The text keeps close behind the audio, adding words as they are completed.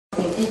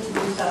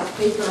our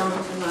speaker on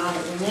tonight.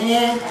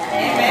 Amen.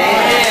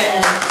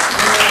 Amen.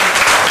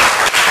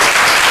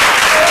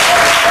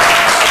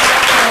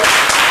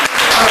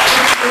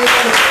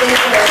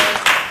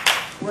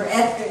 We're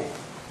at the.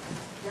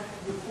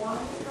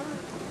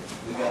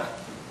 We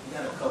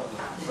got a couple of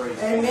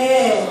phrases.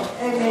 Amen.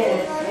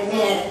 Amen.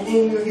 Amen. And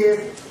then you'll hear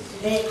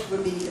next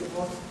would be the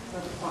voice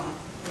of the choir.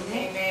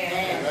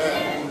 Amen.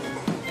 Amen.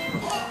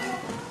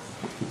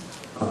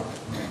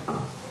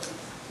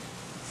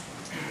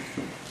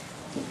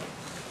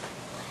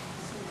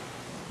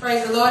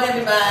 Praise the Lord,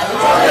 everybody.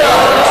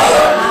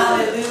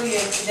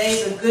 Hallelujah.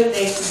 Today's a good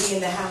day to be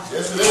in the house.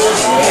 Yes, it is.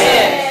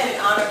 Amen. We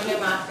honor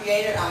him, our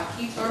creator, our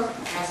keeper,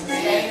 our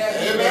sustainer.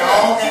 He did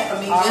all that for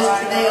me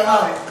just today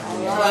alone.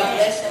 So I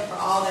bless him for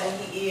all that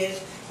he is.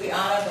 We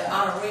honor the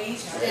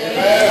honorees today.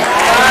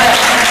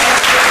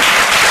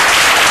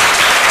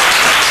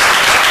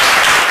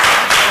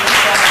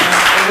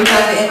 We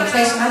got the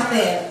invitation. I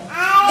said,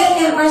 it's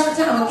anniversary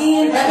time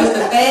again. That was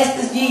the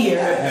fastest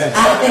year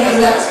I think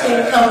we've ever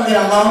seen come in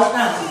a long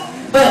time.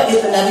 But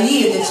it's another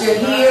year that you're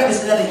here.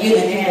 It's another year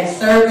that you've been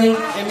serving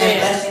and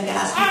blessing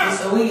God's people.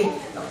 So we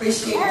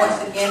appreciate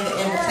once again the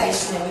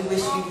invitation, and we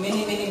wish you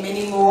many, many,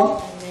 many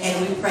more.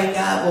 And we pray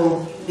God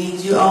will lead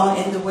you on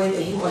in the way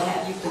that he will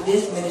have you for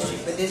this ministry,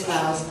 for this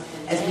house,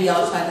 as we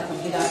all try to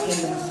complete our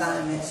kingdom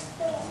assignments.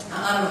 I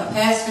honor my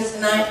pastor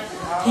tonight.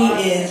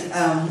 He is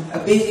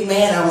a busy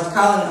man. I was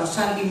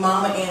trying to be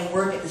mama and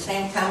work at the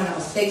same time, and I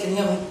was texting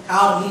him. He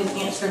called him, he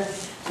didn't answer.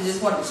 I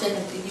just wanted to check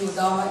and see you was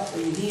all right. So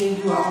you here,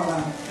 you all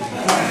right.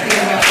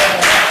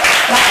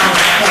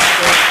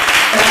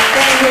 But I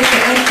stand here to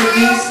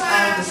introduce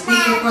the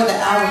speaker for the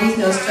hour. He's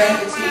no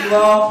stranger to you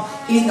all.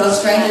 He's no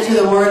stranger to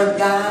the Word of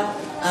God.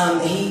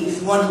 He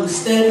is one who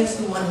studies,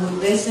 one who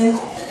listens,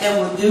 and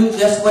will do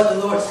just what the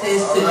Lord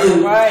says to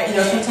do. Right. You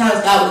know,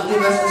 sometimes God will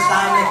give us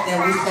assignments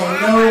and we say,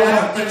 no, I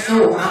don't think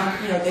so.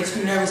 They're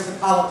too nervous to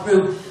follow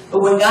through.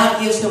 But when God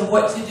gives him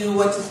what to do,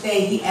 what to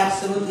say, he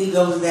absolutely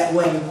goes that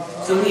way.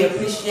 So we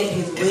appreciate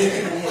his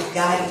wisdom and his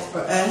guidance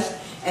for us.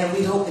 And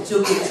we hope that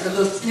you'll get us a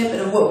little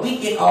snippet of what we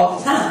get all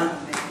the time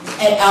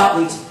at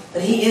Outreach.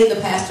 But he is the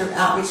pastor of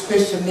Outreach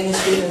Christian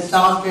Ministries in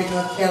Salisbury,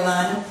 North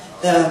Carolina,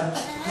 the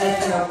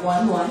husband of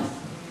one,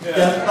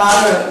 the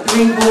father of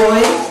 3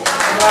 boys.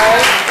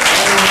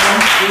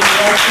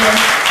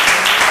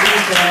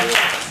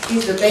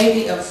 He's the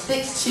baby of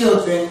 6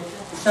 children.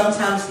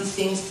 Sometimes he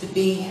seems to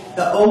be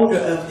the older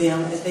of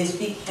them as they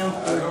seek him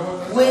for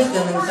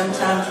wisdom, and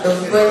sometimes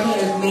those gray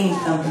hairs mean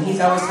something. He's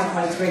always talking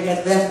about his gray hairs,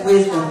 but that's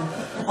wisdom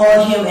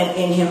on him and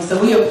in him.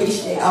 So we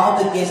appreciate all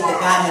the gifts that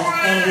God has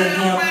planted in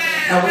him,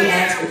 and we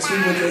ask that you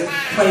would just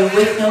pray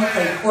with him,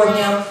 pray for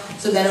him,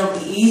 so that it'll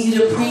be easy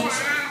to preach,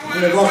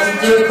 and it won't be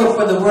difficult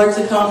for the word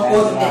to come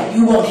forth, and that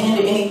you won't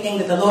hinder anything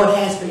that the Lord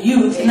has for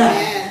you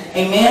tonight.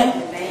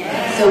 Amen?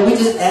 So we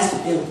just ask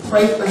you to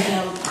pray for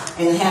him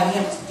and have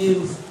him to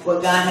do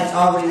what God has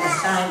already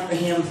assigned for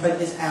him for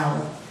this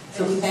hour.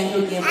 So we thank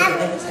you again for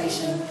the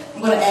invitation.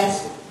 I'm going to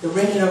ask the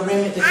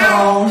remnant to come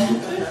on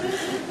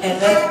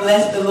and let's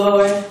bless the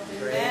Lord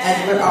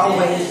as we're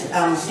always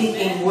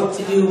seeking what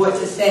to do, what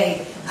to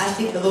say. I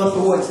seek the Lord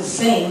for what to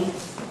sing,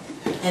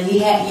 and he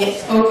hadn't yet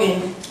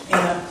spoken in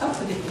a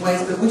couple of different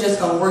ways, but we're just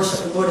going to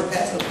worship the Lord if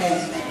that's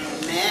okay.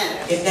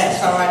 Amen. If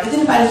that's all right. Does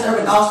anybody serve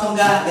an awesome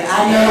God that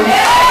I know?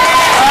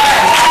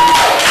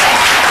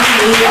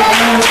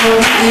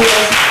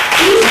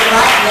 He's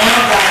right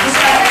now, God. Just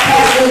like the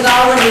pastor has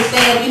already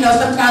said,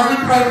 sometimes we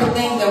pray for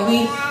things and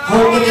we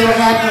hope that they'll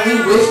happen, we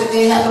wish that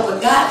they happen,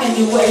 but God can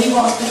do what he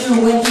wants to do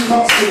when he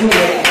wants to do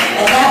it.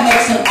 And that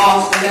makes him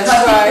awesome. Because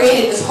he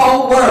created this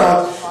whole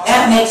world,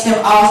 that makes him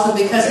awesome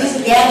because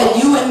he's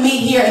gathered you and me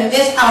here in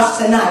this house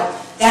tonight.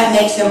 That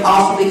makes him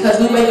awesome because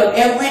we wake up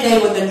every day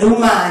with a new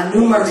mind,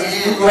 new mercy,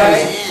 new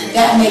grace.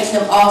 That makes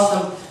him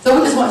awesome. So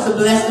we just want to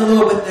bless the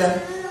Lord with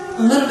a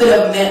little bit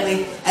of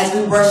medley as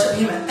we worship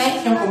him and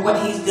thank him for what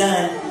he's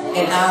done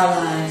in our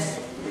lives.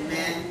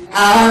 Amen.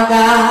 Our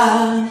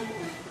God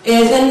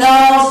is an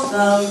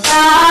awesome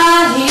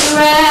God. He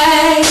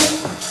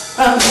reigns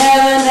from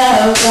heaven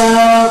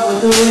above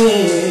with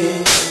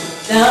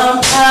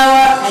wisdom,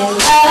 power, and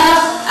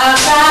love. Our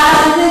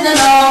God is an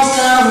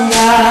awesome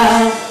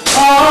God. Oh,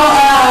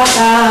 our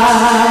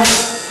God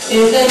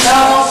is an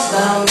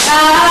awesome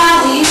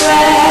God. He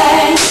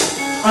reigns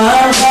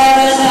from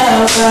heaven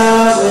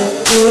above with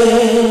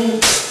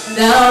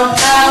wisdom,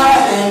 power,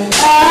 and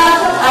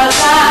love. Our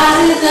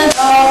God is an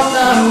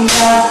awesome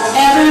God.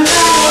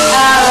 Everybody,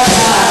 our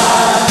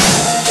God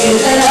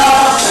is an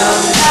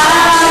awesome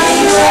God. He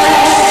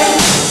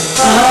reigns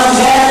from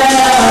heaven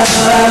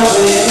above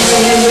with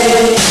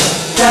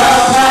wisdom,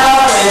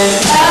 power, and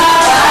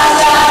love. Our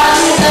God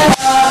is an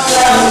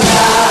awesome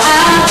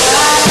God.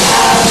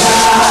 Our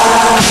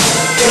God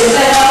is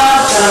an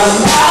awesome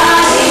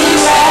God. He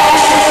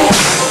reigns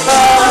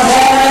from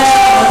heaven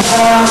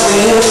above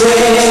with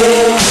wisdom.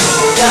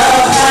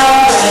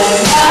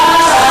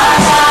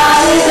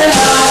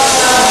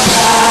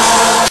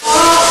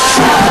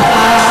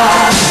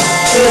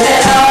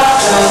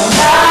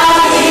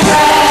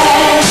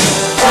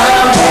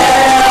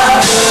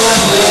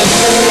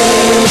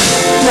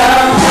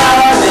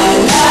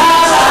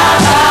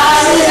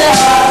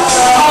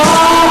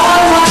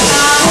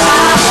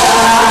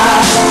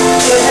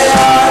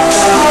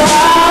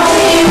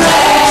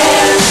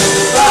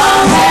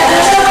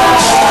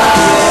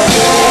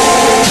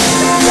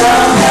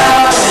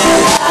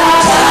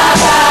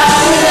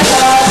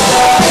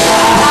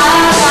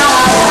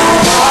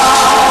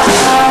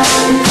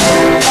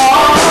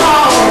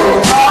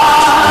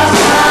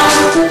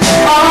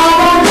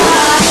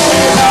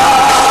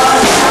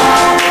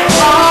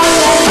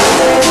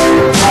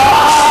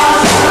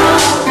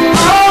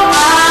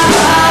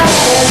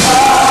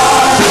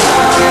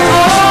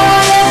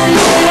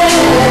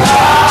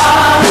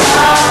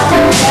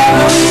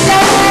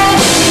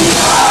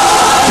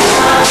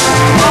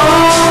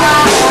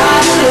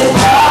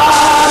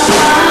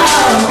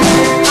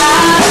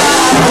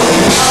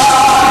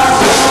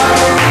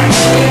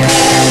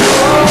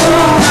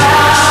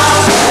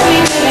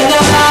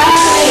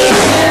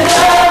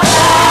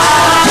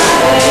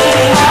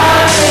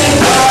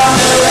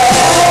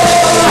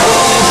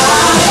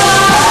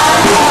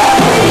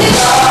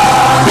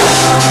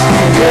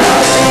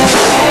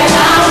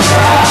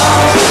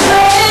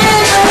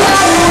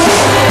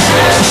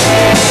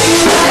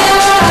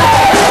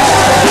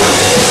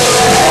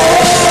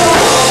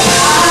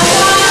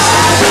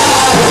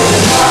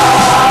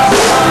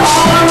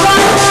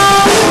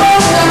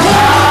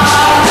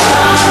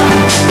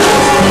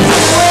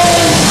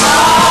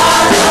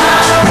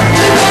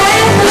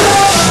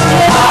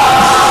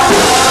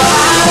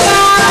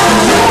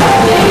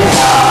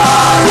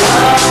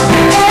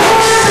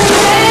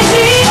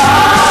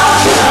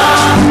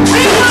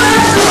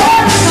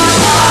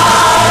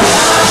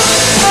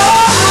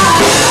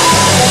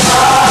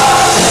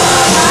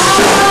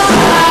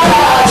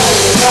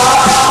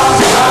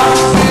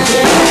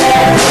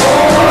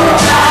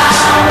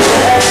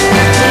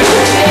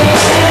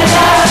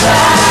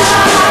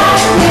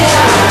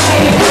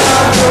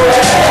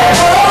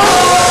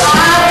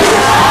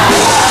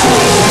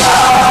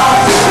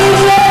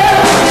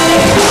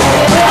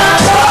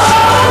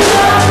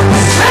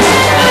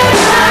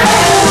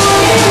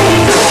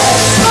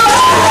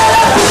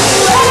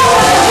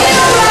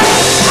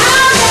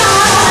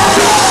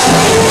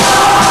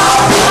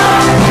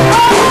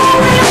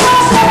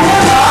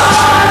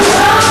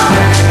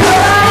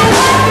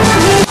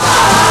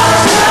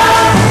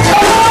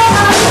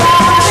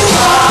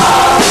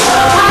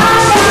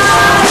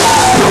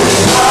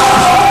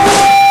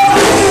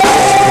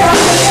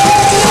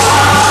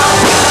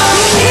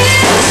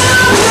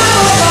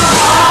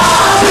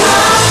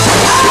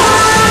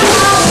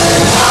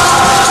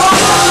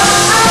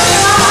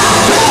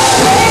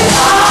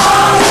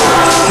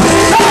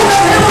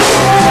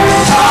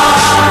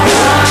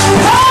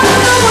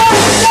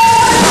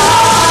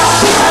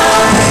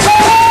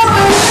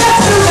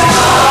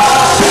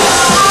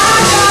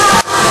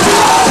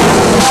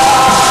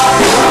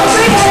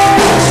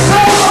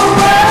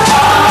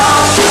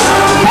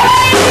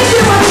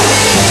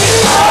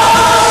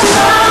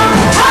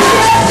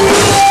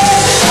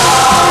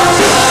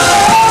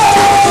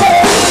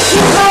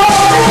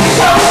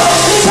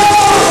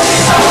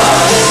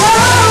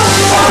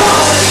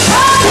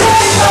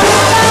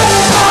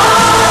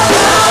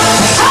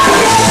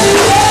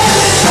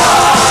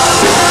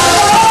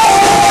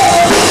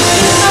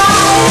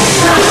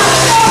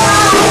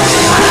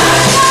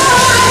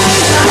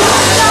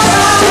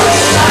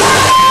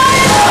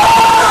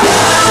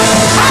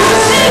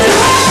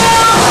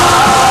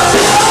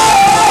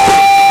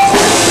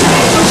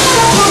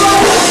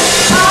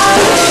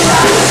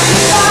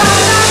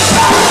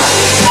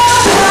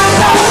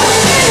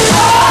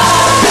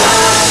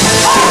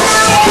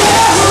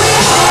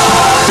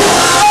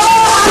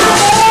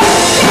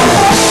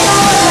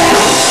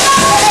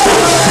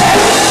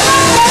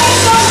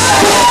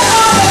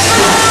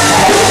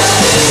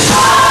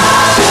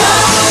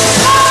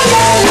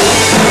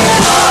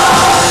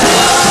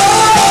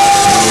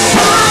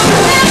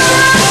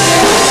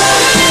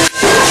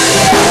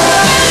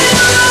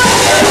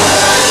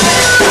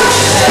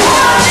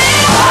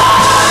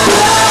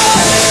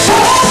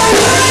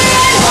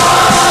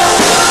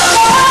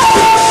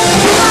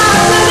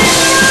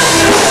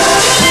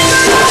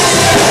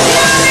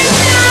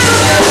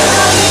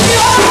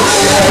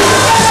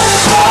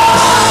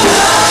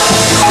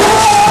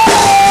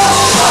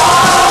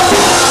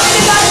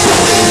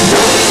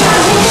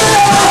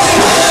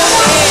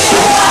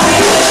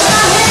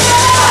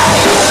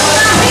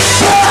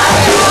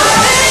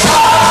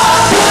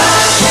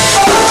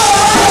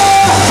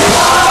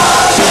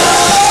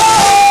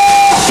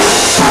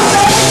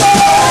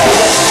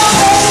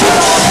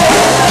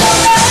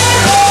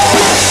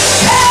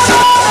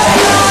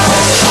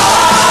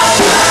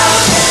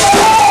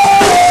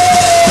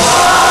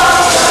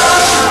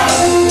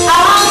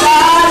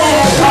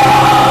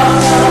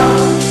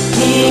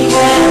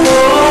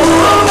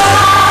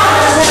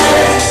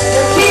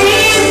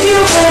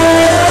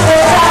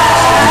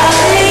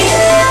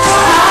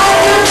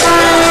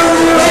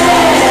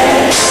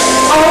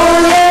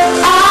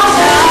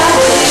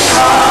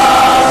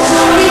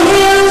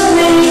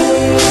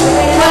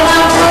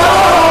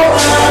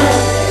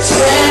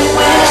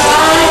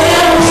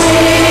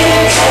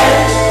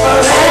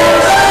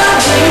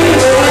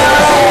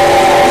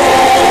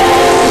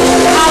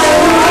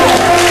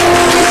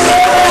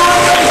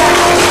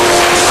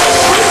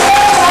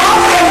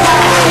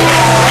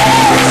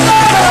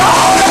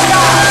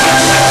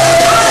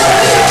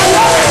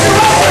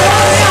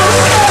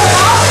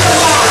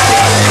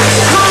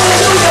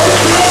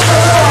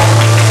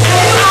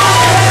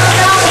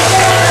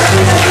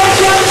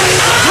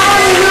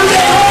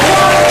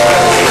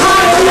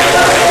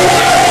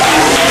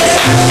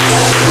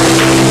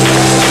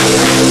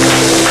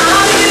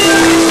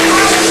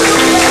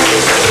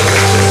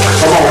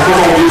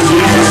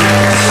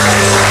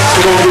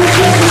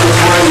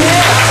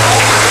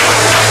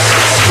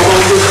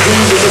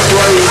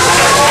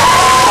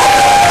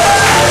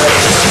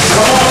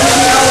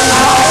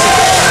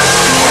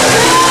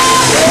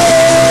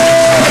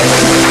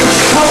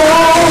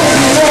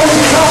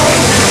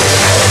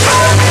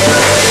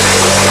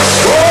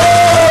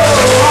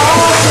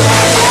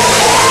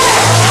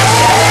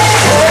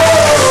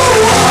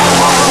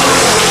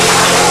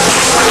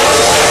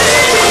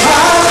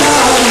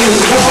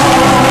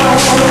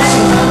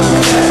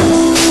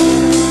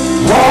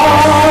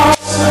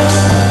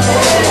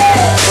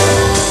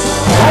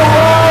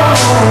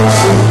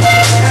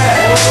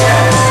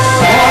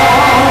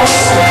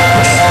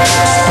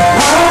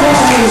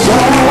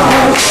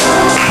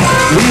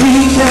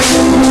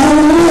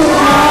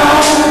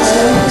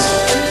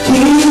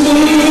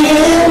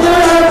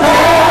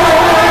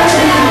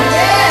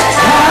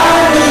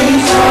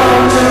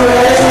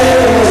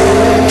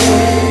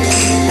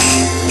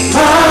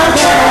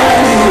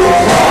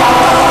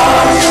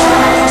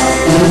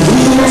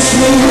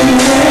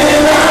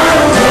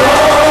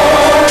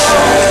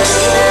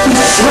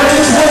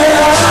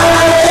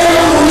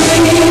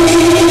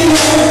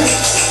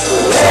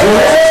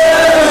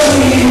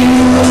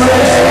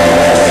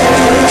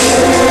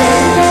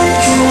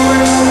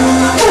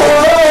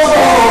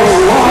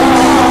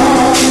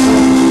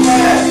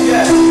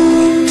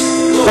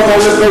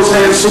 those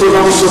hands to the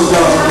awesome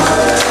God.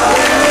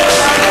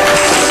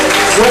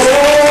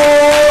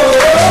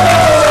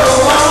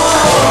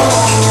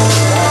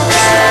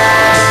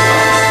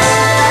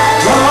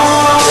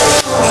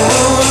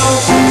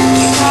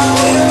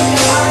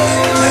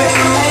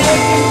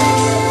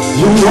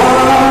 You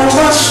are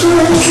my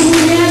strength.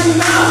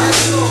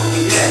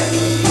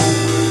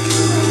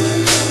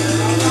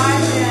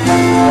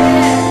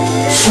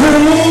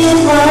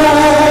 Strength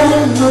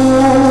like no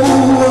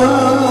one.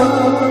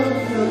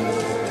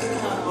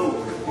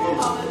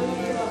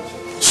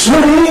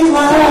 Strength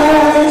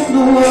like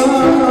no one.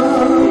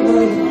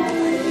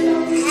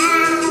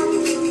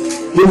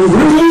 It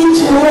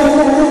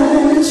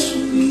reaches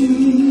me.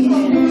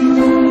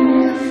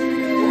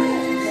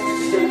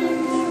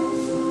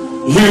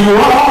 You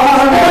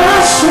are my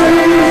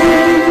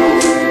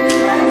strength.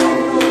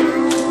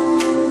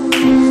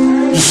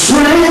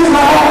 Strength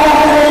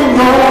like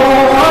no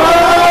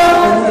other.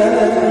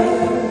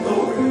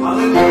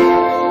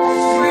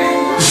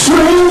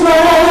 Strength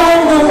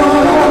like no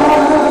other.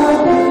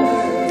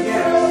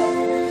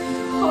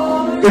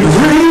 It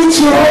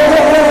reaches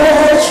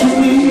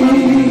me.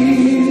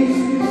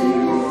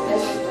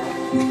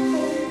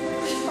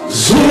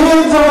 In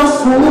the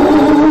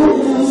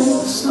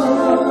fullness of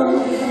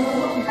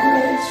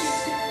grace,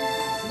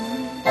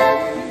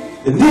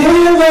 and in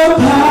the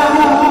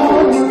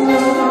power of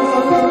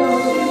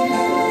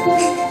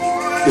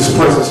His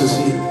presence is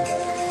here.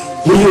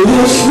 He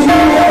lifts me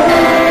up.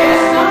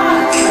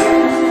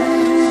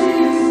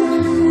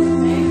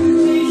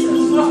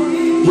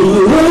 He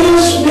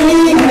lifts me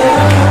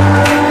up.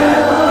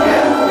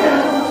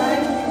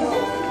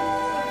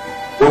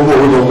 One more,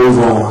 we're gonna move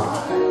on.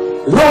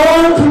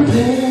 Lord,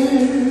 prepare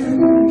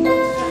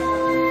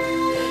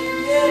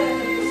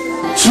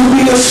to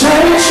be a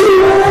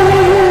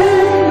sanctuary,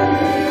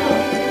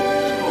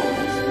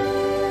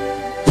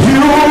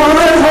 pure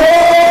and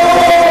holy,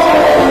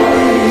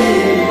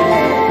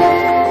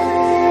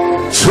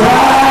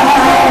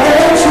 tried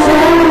and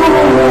true,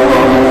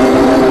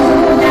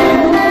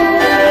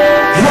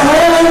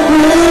 and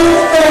with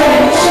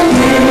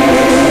thanksgiving,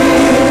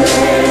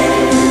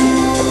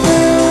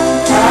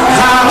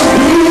 I'll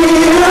be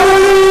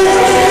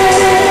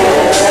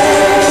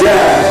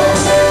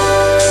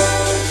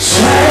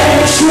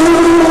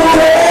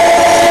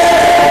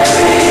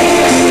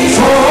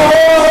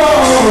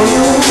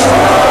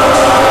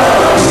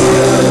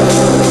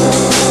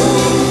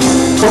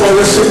come on,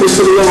 let's sing this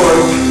to the Lord.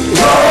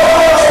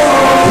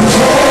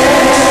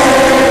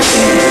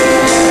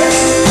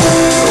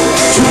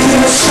 To be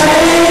a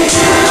sanctuary,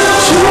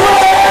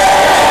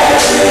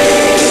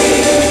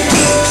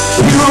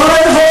 pure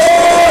and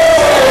holy,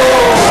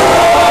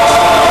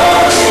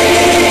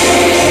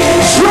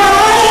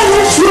 tried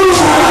and true,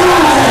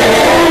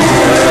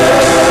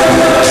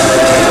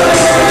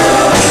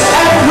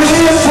 and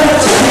with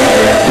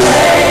thanksgiving,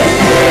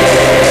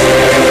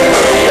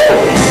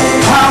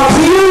 how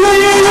we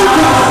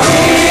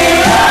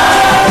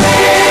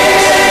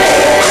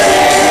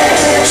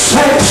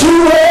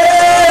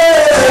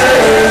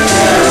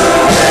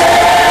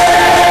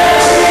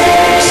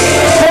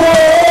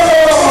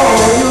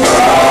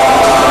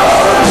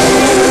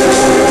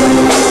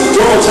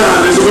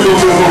time as we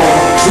move on.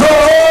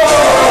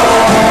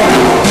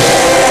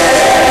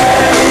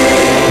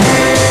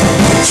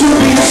 To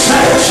be a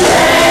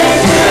sanctuary,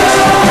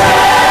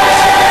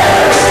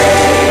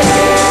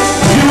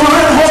 pure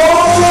and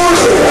holy.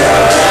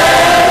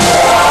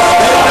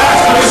 They don't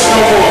ask for this no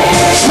more.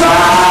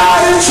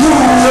 Tried and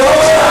true,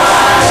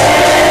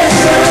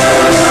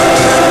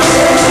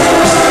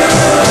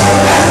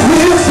 and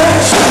with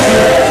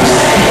thanksgiving,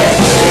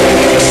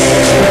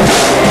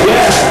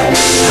 yeah,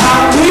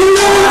 how we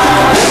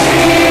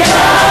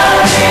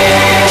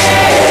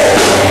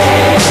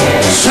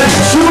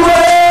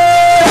sanctuary.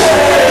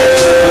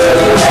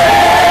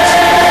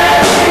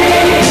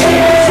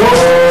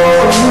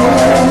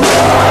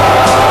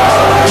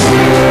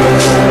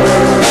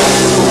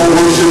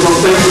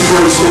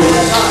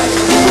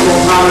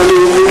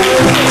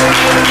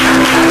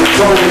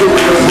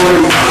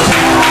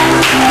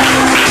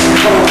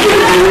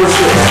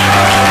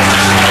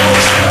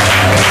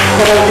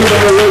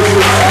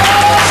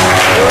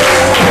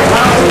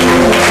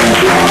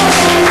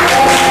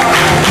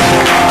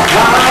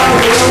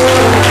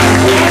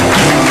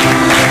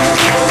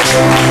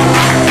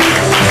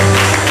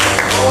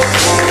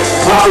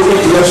 Father, we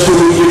bless you,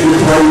 we give you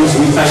praise,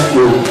 we thank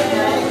you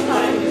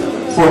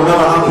for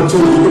another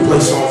opportunity to play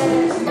something,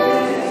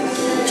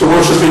 to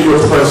worship in your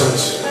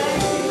presence.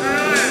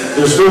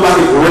 There's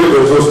nobody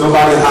greater, there's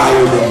nobody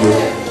higher than you.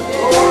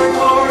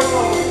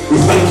 We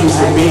thank you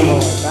for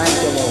being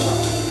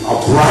a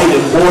bright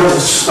and morning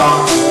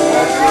star,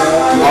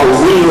 a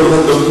wheel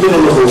in the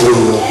middle of the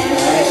wheel,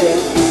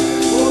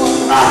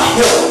 our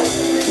help,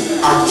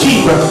 our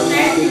keeper,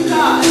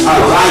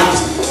 our light,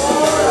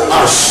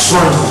 our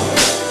strength.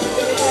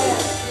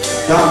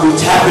 God, we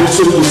tap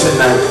into you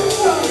tonight.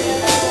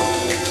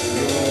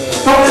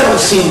 Don't let them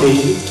see me,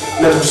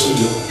 let them see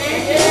you.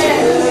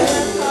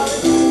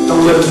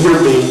 Don't let them hear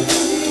me,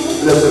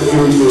 let them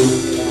hear you.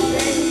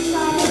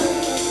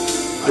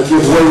 I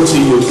give way to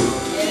you.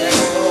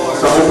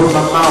 So open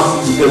my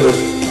mouth, you fill it.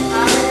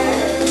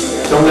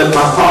 Don't let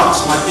my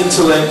thoughts, my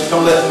intellect,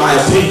 don't let my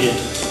opinion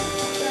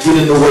get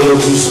in the way of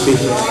you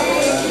speaking.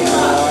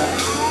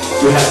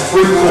 You have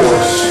free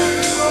course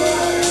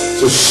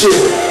to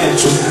shift and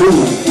to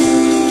move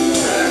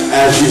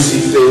as you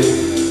see fit.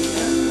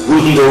 We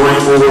need a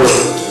rainbow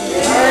word.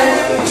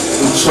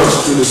 We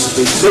trust you to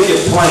speak. Make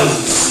it plain.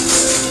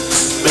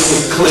 Make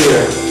it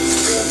clear.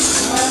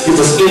 Give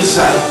us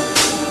insight,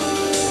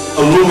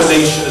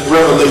 illumination, and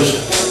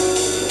revelation,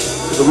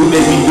 so that we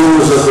may be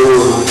doers of the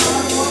word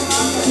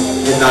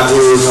and not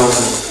hearers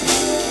only.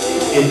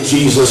 In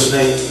Jesus'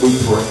 name we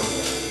pray.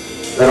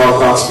 Let all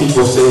God's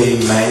people say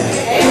amen.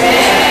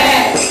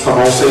 Amen. Come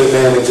on, say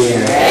amen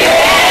again. Amen.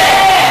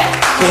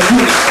 Can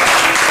you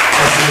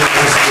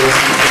ask a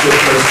good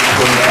person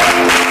for me?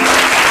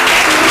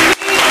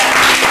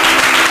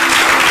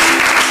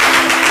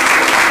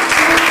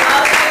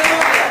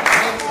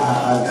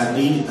 I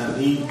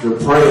need your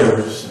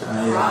prayers.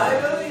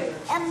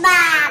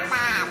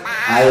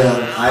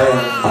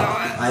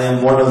 I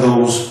am one of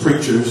those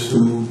preachers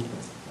who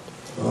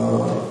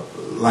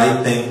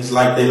like things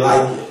like they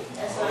like it.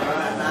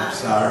 I'm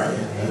sorry.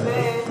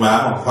 Well,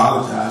 I don't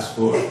apologize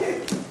for it.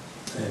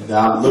 And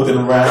I'm looking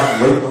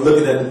around,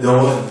 looking at the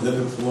door and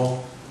looking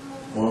for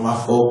more of my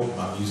folk,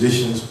 my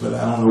musicians, but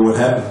I don't know what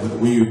happened. But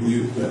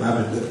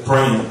I've been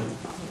praying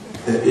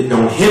that it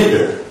don't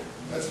hinder.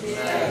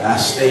 I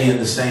stay in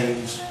the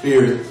same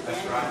spirit,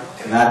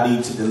 and I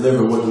need to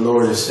deliver what the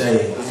Lord is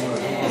saying.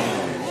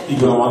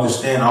 People don't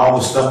understand all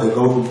the stuff that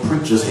goes through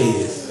preachers'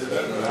 heads,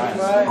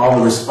 all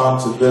the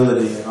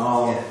responsibility and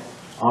all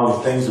the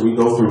things that we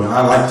go through. And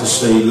I like to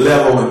stay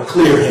level and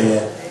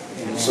clear-headed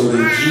so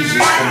that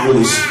Jesus can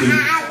really speak.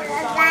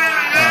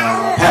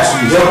 Pastor,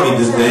 you helped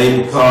me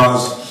today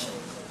because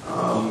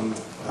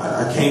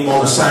I came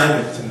on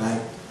assignment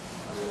tonight,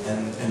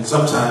 and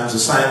sometimes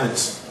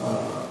assignments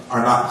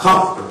are not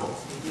comfortable.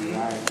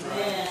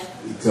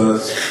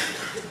 Because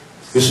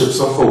Bishop,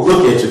 some folk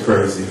look at you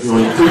crazy if you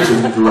ain't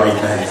preaching with the right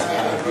thing.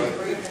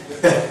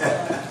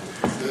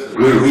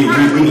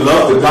 we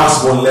love the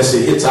gospel unless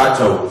it hits our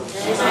toes.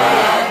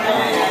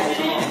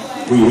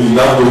 We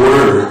love the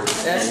word.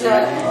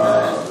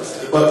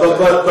 But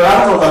I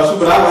don't know about you,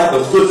 but I like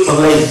a good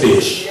fillet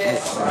fish.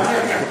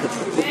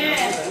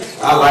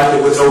 I like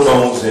it with no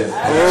bones in it.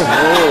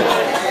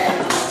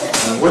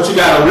 What you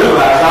got to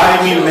realize, I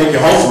didn't mean to make you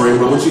hungry,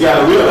 but what you got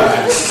to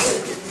realize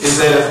is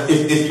that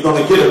if you're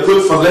going to get a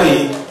good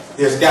fillet,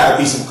 there's got to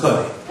be some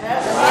cutting.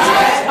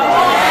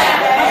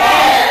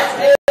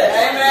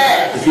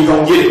 If you're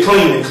going to get it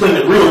clean and clean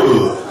it real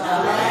good,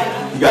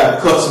 you got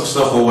to cut some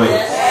stuff away.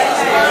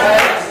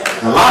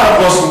 A lot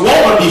of us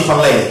want to be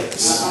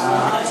fillets,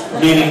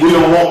 meaning we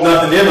don't want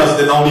nothing in us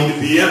that don't need to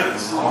be in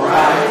us.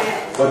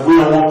 But we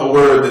don't want the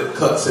word that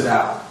cuts it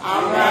out.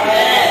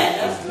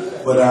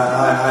 But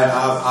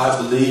I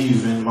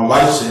believe, and my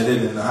wife said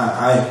it, and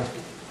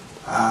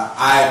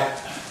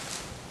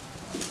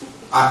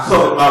I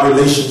covet my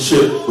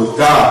relationship with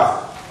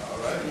God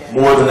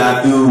more than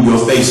I do your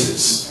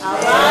faces. So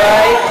if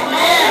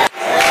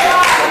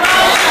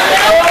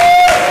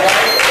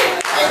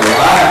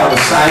I have an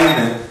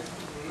assignment,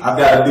 I've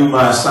got to do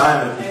my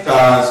assignment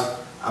because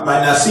I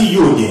might not see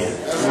you again.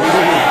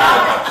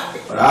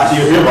 But I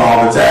hear him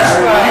all the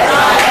time.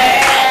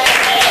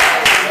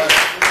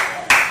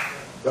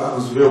 God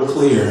was real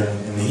clear,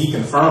 and he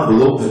confirmed a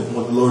little bit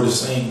what the Lord is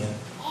saying. And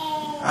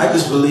I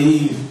just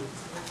believe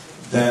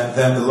that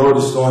the Lord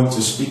is going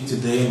to speak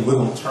today, and we're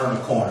going to turn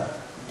the corner.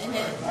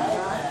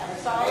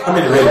 How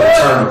many ready to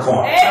turn the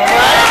corner?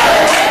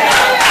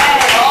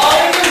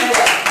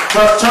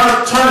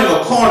 Turning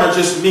a corner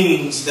just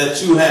means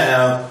that you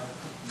have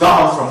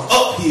gone from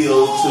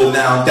uphill to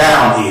now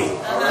downhill.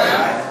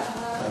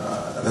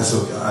 That's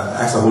okay.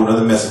 That's a whole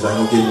other message. I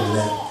ain't going to get into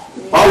that.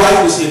 My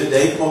wife is here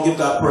today. Come on, give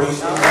God praise.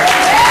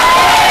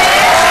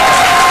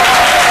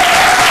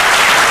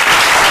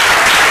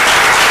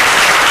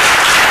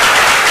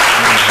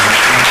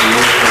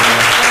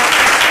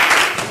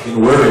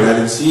 Been worried. I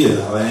didn't see it.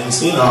 I ain't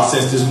seen her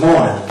since this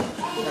morning.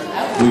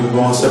 We've been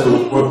going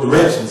separate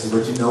directions,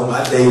 but you know,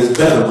 my day is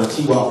better when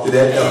she walked through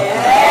that door.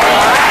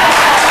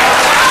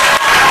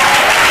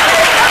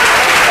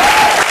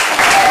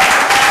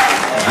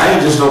 I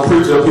ain't just no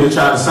preacher up here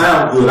trying to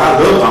sound good. I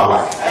love my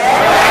wife.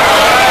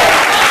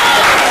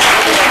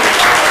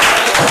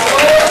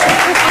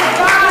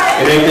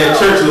 It ain't that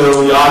church little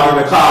when you all get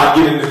in the car,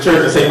 get in the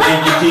church and say,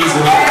 thank you, Jesus.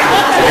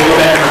 And they go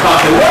back in the car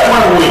and say, what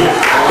were we?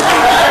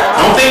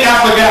 Don't think I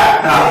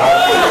forgot. No.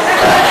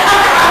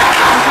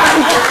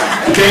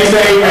 You can't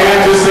say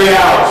amen, just say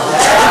ouch.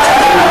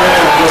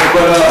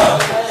 But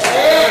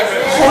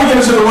before we get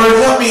into the word,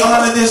 help me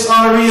honor this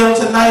honoree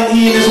tonight.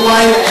 He and his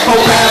wife,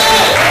 co-pastor.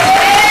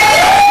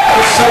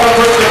 Let's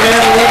celebrate the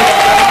man and woman of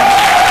God.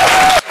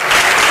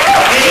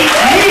 8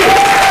 years.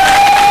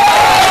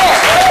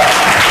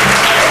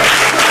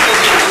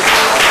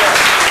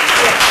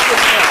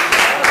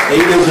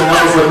 Eight is a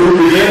number for a new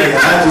beginning,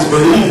 and I just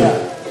believe it.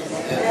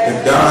 And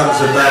God's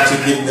about to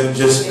give them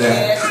just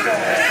that.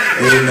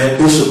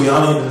 Amen. Bishop, we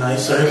honor you tonight,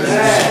 sir. Thank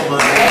you so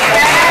much.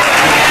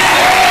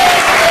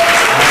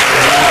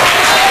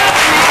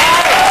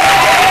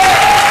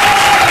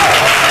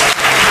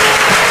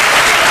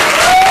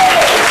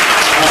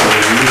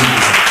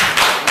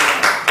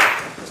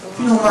 If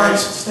you don't mind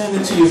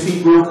standing to your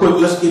feet real quick,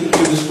 let's get into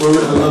this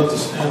word. I love to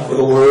stand for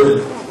the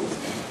word.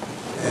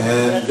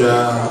 And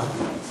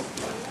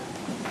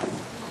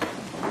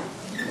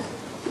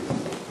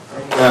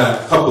I've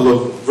got a couple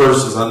of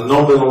verses. I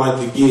normally don't like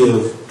to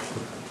give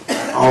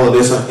all of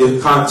this. I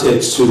give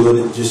context to it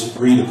and just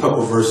read a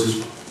couple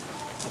verses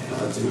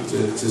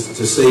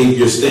to save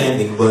your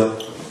standing,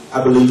 but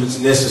I believe it's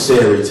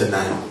necessary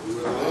tonight.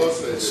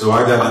 So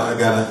I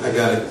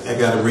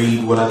gotta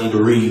read what I need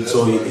to read.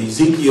 So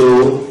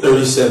Ezekiel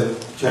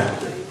 37th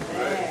chapter.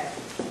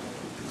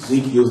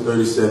 Ezekiel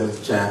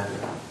 37th chapter.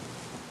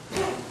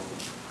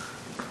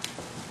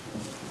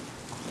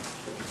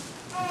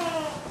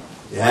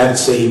 You haven't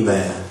saved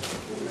man.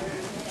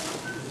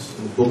 It's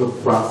in the book of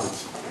the prophets.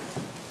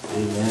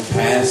 Amen.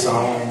 Past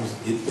Psalms,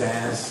 get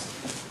past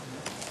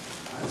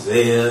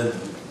Isaiah,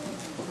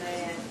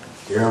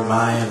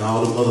 Jeremiah, and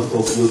all the other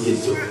folks you'll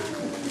get to.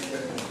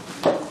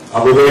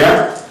 Are we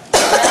there?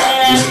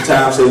 Just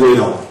time say wait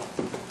on.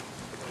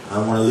 I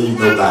don't want to leave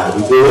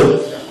nobody. We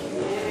good?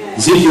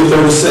 Ezekiel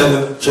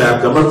 37th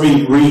chapter. I'm going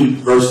to read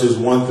verses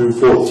 1 through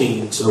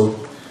 14, so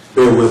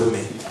bear with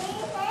me.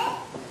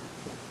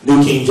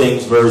 New King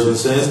James Version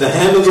says, "The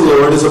hand of the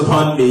Lord is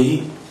upon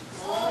me,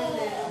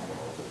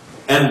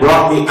 and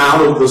brought me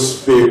out in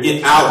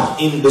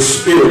the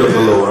spirit of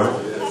the Lord,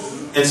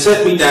 and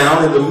set me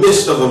down in the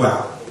midst of a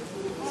valley,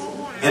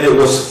 and it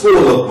was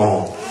full of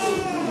bones.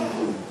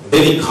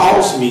 Then he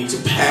caused me to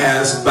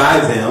pass by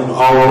them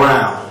all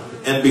around,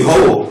 and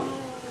behold,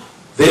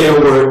 there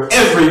were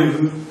very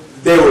many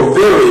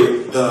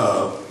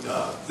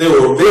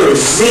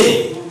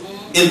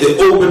in the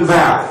open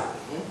valley,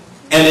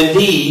 and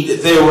indeed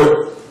they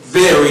were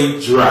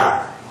very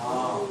dry.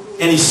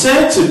 And he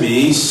said to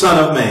me, Son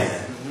of man,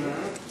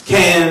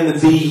 can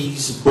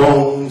these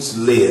bones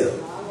live?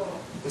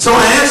 And so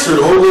I answered,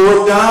 O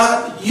Lord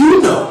God,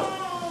 you know.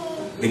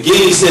 And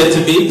again he said to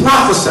me,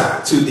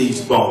 prophesy to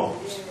these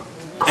bones,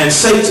 and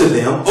say to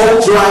them,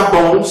 O dry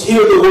bones,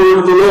 hear the word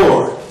of the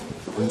Lord.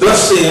 And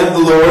thus saith the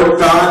Lord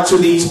God to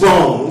these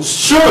bones,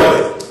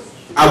 surely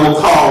I will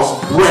cause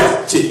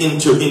breath to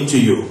enter into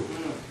you,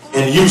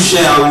 and you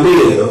shall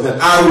live,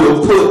 and I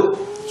will put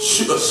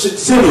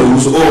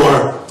sinews,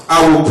 or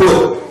I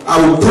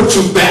will put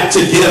you back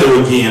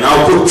together again. I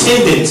will put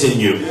tendons in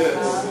you,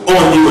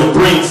 on you, and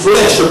bring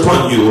flesh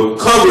upon you, and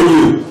cover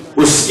you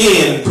with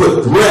skin,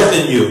 put breath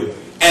in you,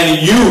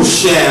 and you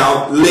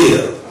shall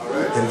live.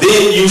 And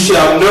then you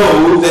shall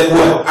know that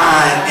what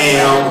I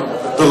am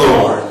the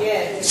Lord.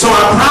 So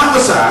I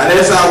prophesied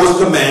as I was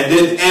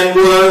commanded, and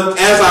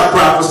as I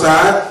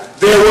prophesied,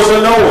 there was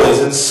a noise,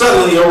 and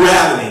suddenly a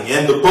rattling,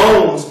 and the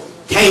bones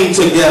came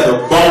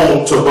together,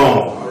 bone to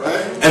bone.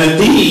 And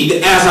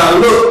indeed, as I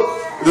looked,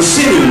 the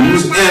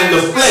sinews and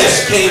the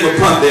flesh came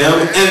upon them,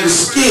 and the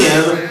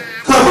skin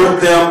covered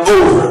them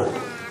over.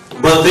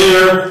 But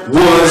there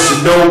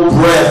was no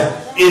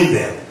breath in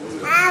them.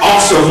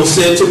 Also he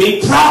said to me,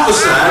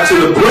 prophesy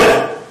to the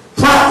breath,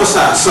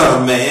 prophesy,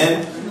 son of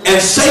man,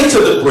 and say to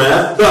the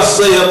breath, thus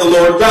saith the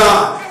Lord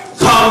God,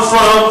 come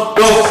from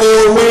the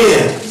four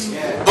winds,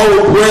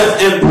 O breath,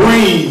 and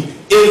breathe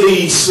in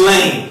these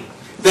slain,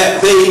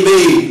 that they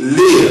may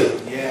live.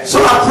 So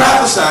I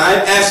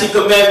prophesied as he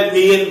commanded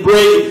me, and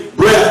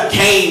breath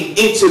came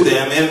into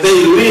them, and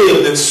they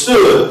lived and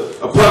stood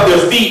upon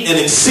their feet, an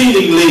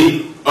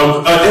exceedingly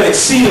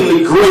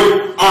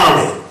great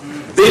army.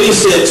 Then he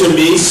said to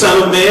me,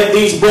 Son of man,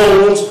 these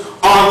bones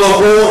are the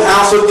whole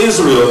house of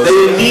Israel.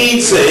 They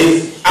indeed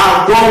say,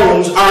 our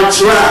bones are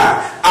dry,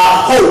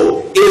 our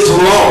hope is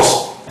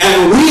lost,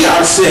 and we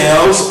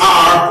ourselves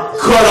are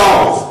cut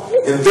off.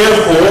 And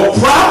therefore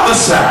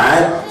prophesy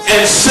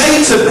and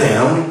say to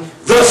them,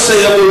 thus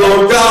saith the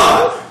Lord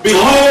God,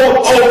 behold,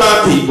 O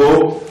my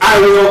people, I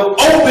will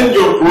open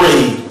your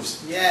graves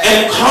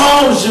and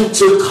cause you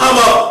to come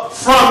up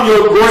from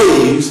your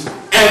graves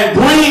and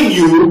bring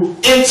you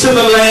into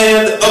the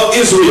land of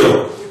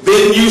Israel.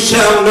 Then you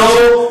shall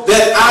know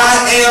that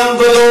I am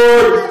the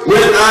Lord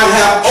when I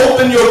have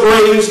opened your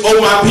graves, O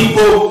my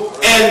people,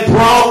 and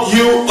brought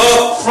you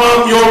up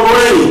from your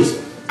graves.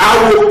 I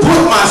will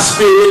put my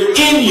spirit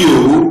in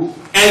you,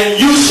 and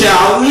you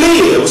shall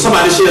live.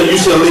 Somebody say, you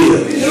shall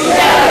live. You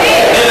shall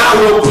live. And I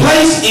will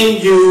place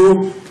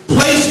you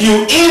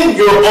in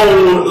your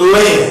own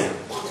land.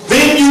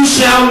 Then you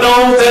shall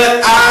know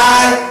that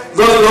I,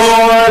 the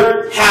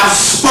Lord, have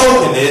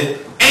spoken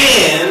it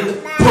and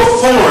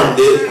performed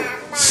it,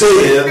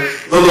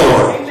 saith the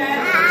Lord.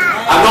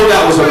 I know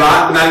that was a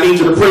lot, and I need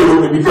you to pray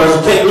with me, because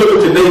you can't look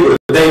at your neighbor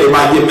today, they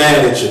might get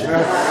mad at you.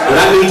 But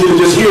I need you to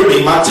just hear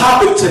me. My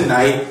topic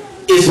tonight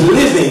is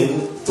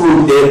living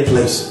through dead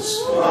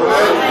places.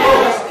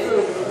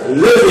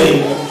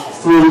 Living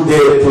through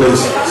dead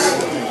places.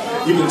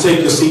 You can take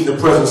your seat in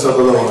the presence of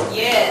the Lord.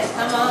 Yes,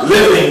 come on.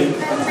 Living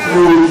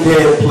through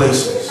dead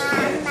places.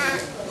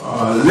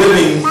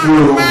 living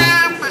through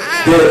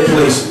dead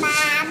places.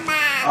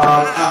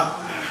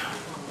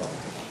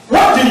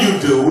 What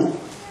do?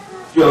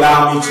 If you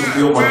allow me to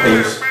build my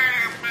case,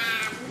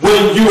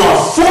 when you are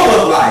full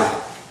of life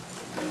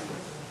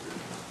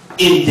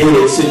in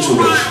dead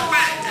situations.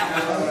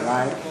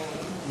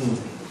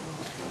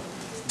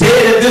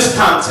 Dead in this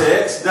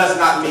context does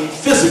not mean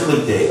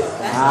physically dead.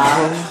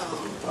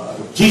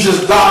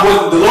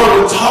 The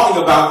Lord was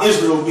talking about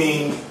Israel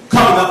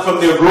coming up from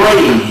their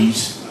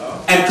graves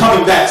and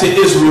coming back to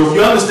Israel. If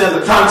you understand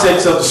the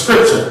context of the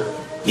scripture,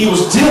 he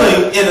was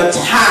dealing in a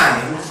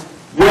time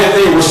where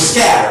they were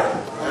scattered.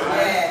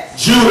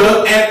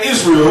 Judah and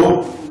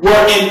Israel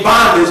were in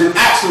bondage and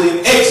actually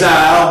in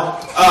exile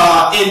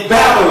in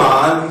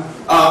Babylon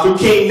through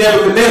King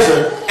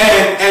Nebuchadnezzar,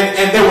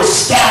 and they were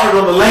scattered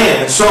on the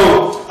land.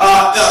 So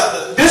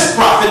this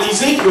prophet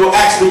Ezekiel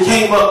actually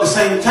came up the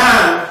same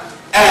time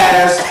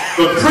as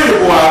the pretty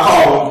boy, I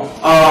call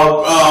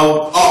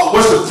him,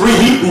 what's the three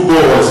Hebrew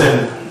boys,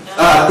 and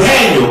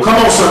Daniel. Come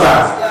on,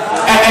 somebody.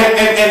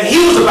 And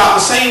he was about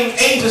the same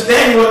age as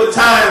Daniel at the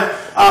time.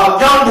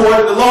 Young boy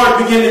that the Lord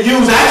began to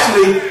use.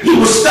 Actually, he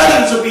was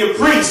studying to be a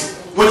priest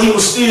when he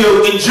was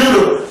still in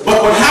Judah.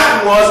 But what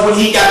happened was, when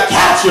he got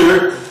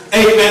captured,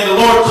 amen, the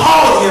Lord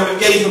called him and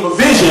gave him a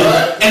vision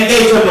and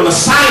gave him an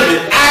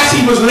assignment as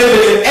he was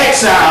living in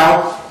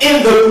exile in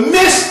the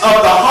midst of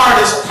the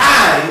hardest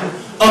time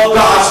of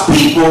God's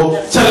people,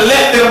 to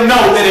let them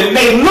know that it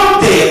may look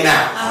dead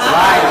now.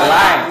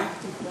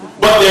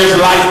 But there's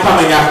life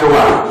coming after a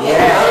while.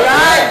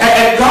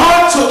 And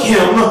God took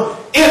him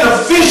in a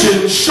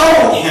vision,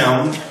 showed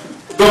him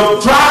the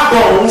dry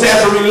bones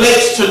as it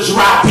relates to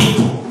dry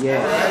people.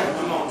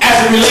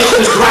 As it relates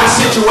to dry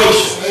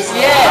situations.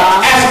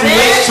 As it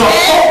relates to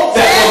hope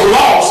that was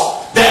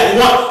lost.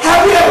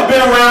 Have you ever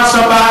been around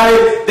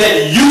somebody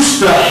that used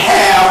to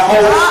have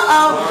hope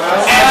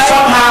and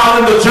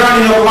somehow in the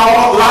journey of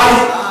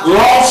life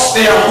lost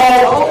their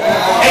hope?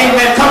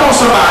 Amen. Come on,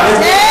 somebody.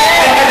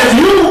 And if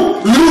you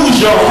lose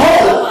your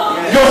hope,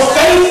 your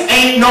faith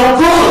ain't no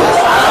good.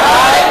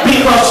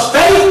 Because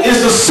faith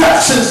is the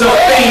substance of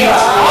things.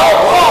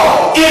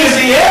 It is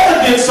the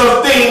evidence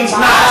of things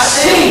not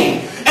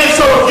seen. And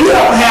so if you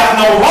don't have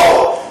no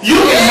hope, you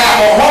can have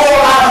a whole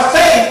lot of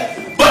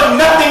faith, but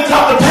nothing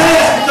come to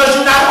pass because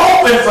you're not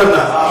hoping for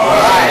nothing.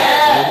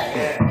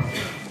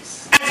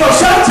 And so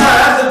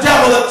sometimes the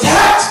devil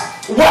attacks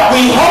what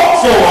we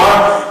hope for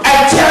and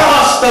tell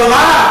us the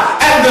lie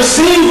and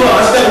deceive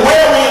us that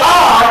where we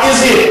are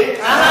is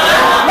it.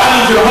 I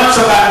need you to hunt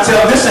somebody and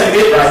tell them, this ain't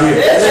it right here.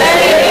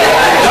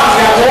 God's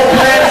got more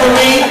plan for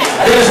me.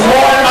 There's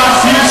more in my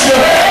future.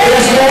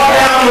 There's more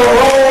down the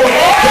road.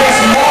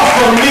 There's more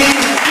for me.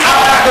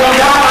 I'm not going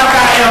to die like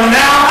I am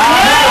now.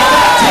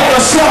 Take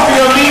a selfie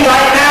of me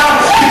right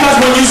now, because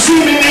when you see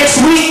me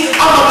next week,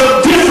 I'm going to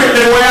look different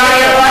than where I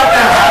am right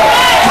now.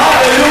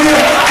 Hallelujah.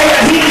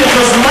 And he gives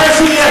us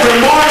mercy every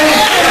morning.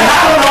 And I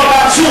don't know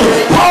about you.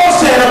 Paul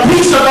said a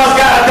piece of us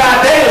got to die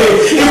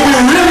daily if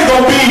we're really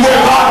going to be where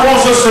God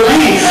wants us to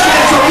be.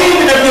 And so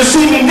even if you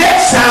see me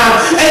next time,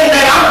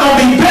 amen, I'm going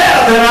to be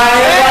better than I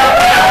am right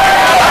now.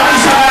 I need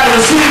somebody to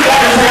receive that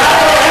and say, I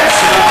know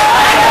that's right.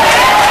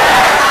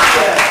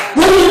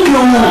 What do you do?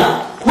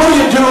 What do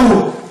you do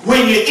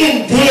when you're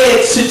in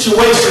dead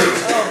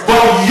situations,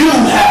 but you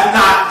have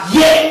not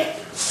yet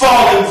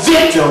fallen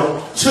victim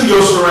to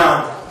your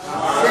surroundings?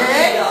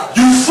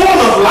 You're full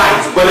of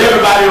life, but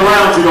everybody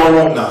around you don't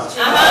want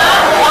nothing.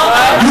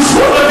 You're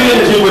full of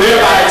energy, but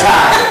everybody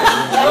tired.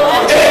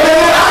 Hey,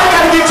 man, I ain't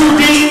got to get too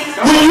deep.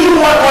 When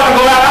you want to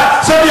go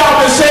out, some of y'all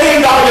been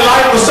saved all your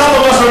life, but some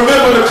of us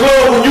remember the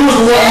club when you was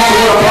the one who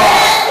used to want to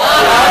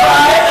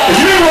party. If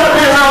you didn't want to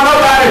be around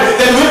nobody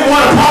that didn't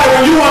want to party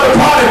when you wanted to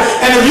party,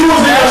 and if you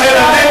was in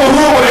a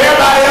neighborhood where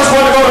everybody else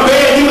wanted to go to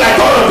bed, you like,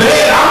 go to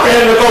bed, I'm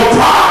ready to go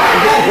party.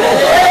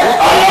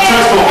 Oh, you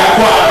church folk got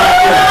quiet right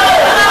there.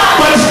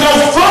 But it's no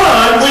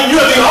fun when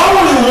you're the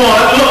only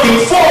one looking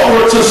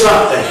forward to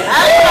something.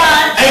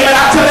 Amen.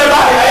 I tell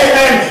everybody,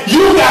 amen,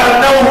 you got to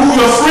know who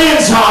your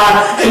friends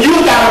are, and you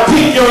got to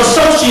pick your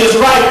associates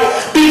right,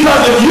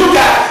 because if you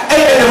got,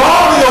 amen, if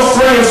all of your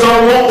friends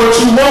don't want what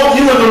you want,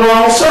 you're in the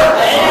wrong circle.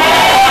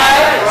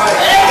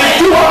 If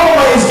you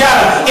always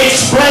got to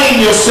explain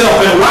yourself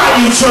and why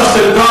you trust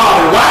in God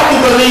and why you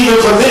believe in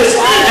for this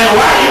and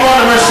why you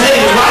want a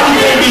Mercedes, why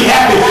you can't be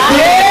happy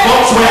with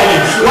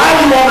Volkswagen, why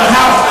you want a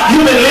house,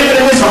 you've been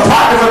living in this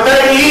apartment for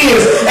 30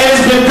 years and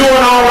it's been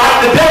doing all right.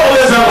 The devil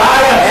is a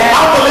liar.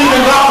 I believe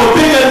in God for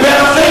bigger and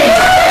better things.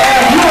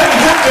 And if you ain't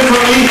happy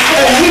for me,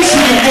 at least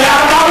you can get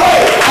out of my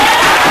way.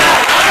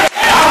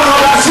 I don't know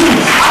about you.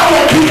 I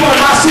want people in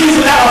my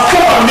season that are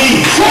for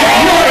me. If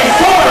you ain't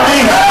for me,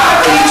 I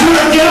need you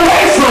to get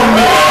away from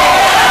me.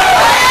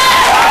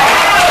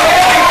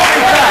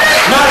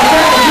 Matter of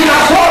fact, if you're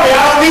not for me,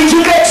 I don't need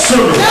you next to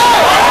me.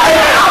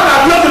 I'm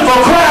not looking for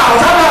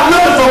crowds. I'm not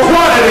looking for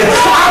quantity.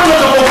 I'm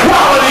looking for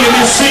quality in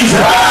this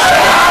season.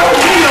 I don't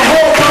need a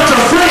whole bunch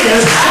of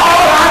friends.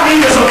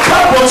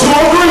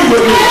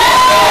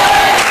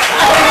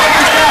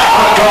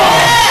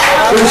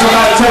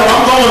 somebody, tell them,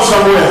 I'm going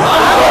somewhere.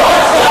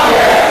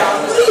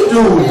 What do you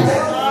do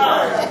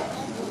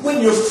when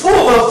you're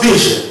full of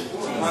vision,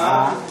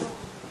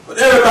 but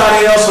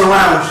everybody else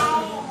around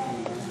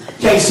you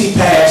can't see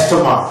past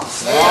tomorrow?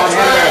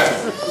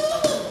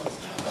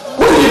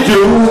 What do you do?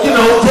 You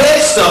know,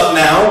 dead stuff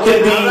now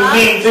can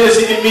mean this,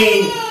 it can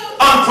mean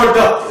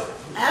unproductive.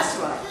 That's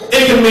right.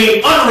 It can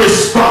mean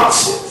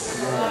unresponsive.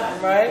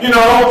 Right. You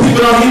know,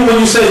 people don't hear when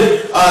you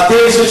say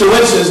dead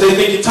situations, they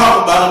think you're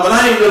talking about them, but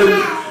I ain't really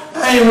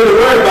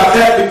worried about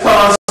that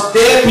because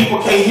dead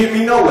people can't hear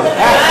me nowhere.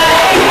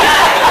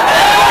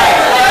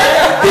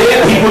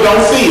 Dead people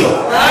don't feel.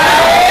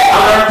 I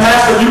learned,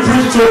 Pastor, if you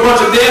preach to a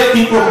bunch of dead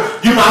people,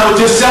 you might as well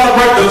just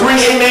celebrate the 3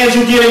 amens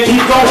you get and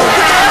keep going.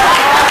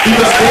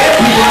 Because dead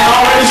people have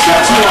already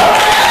shut you up.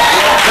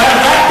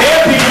 Matter of fact, dead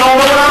people don't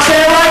know what I'm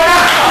saying right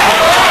now.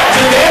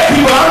 To dead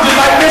people, I'm just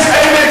like Miss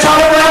Amen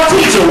Charlie Brown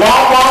teacher.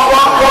 Walk, walk,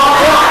 walk, walk,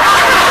 walk.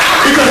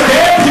 Because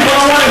dead people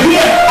don't want to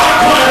hear. I'm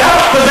coming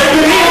out because they've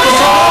been here for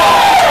so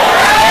long.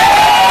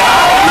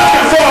 I'm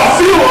looking for a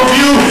few of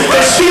you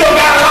that still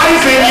got life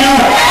in you,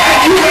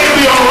 and you may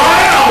be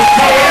around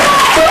dead,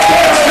 but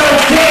there's no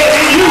dead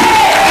in you,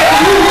 and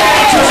you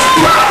need to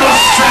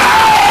prophesy.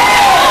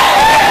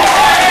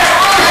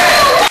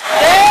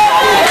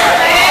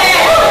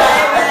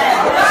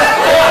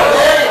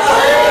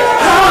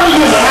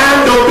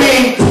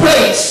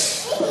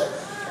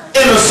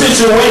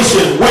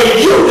 Situation where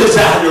you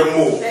desire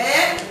more,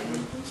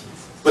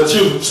 but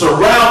you're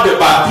surrounded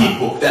by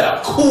people that are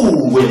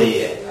cool where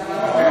they at.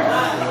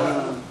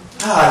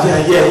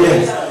 Yeah.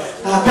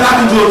 Can I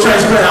be real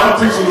transparent? I'm a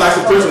preacher who likes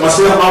to preach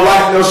myself. My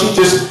wife, you know, she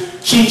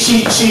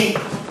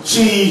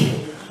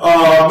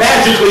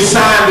magically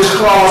signed this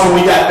clause when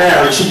we got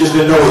married. She just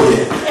didn't know it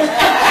yet.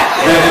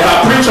 And if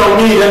I preach on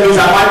me, that means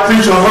I might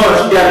preach on her.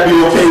 She got to be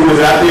okay with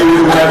it. I deal with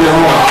it when I get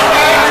home.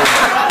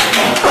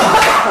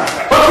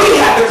 We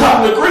had to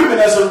come to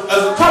agreement as a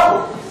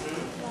couple.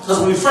 Because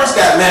when we first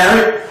got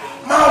married,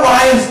 my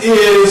wife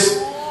is,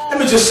 let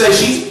me just say,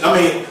 she's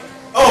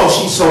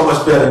so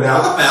much better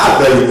now. Man, I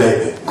love you,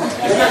 baby.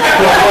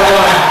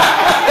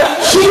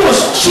 She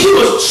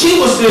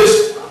was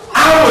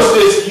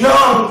this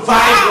young,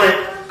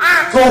 vibrant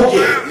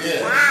go-getter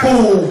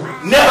who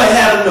never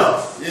had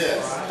enough.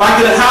 If I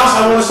get a house,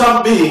 I wanted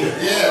something bigger.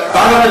 If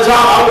I got a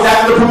job, I was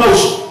after the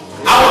promotion.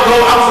 I was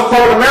in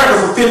corporate America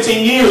for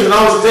 15 years, and I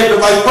was executive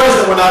vice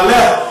president when I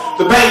left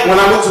the bank, when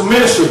I went to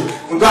ministry,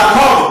 when God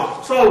called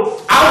me.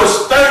 So I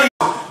was 30,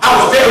 I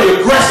was very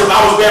aggressive,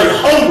 I was very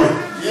hungry.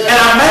 And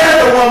I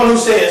married a woman who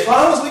said, as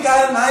long as we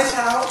got a nice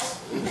house,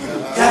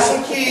 got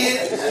some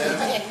kids,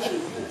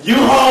 you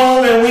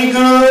home and we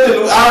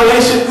good, and our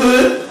relationship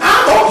good,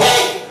 I'm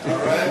okay.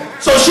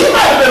 So she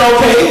might have been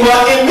okay,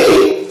 but in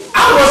me,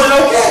 I wasn't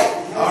okay.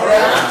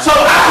 So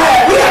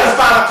we had to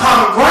find a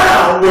common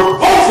ground where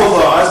both of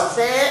us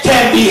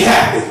can be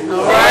happy.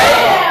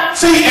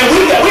 See, and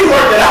we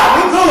worked it out.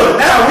 We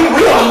good. Now we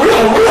on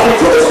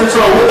cruise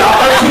control with our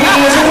 13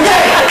 years in the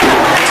game. I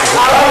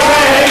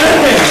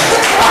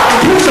can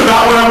preach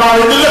about where I'm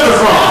already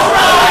delivered from.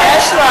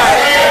 That's right.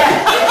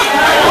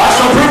 Well,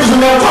 some preachers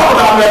who never talk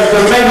about that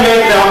because maybe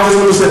they ain't now. I'm just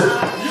going to say.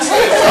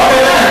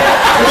 Okay,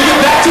 let me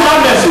get back to my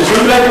message.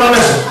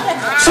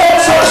 So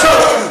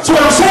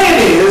what I'm saying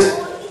is,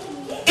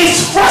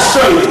 it's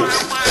frustrating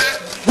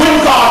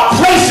when God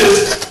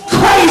places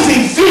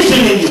crazy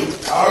vision in you.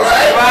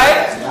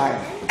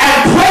 And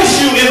place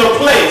you in a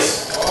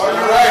place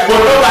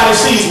where nobody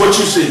sees what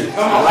you see.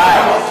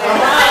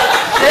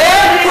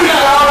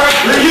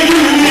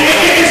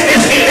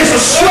 It's a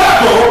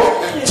struggle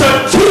to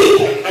keep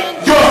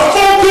your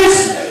focus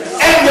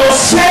and your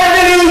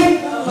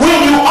sanity when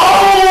you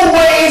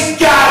always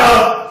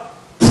gotta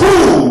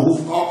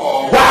prove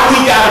why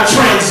we gotta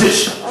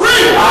transition. When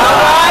you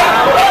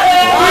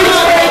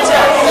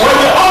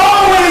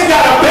always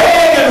gotta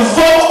beg and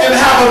vote and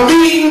have a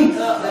meeting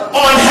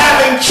on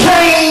having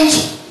change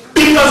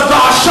because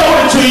God showed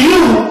it to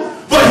you,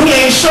 but He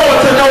ain't show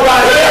it to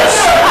nobody else.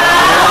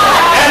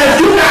 And if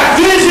you got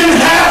vision,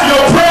 half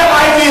your prayer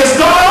life is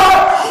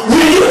God,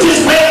 will you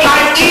just make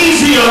life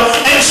easier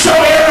and show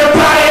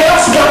everybody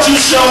else what you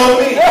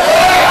showed me?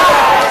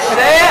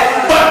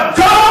 But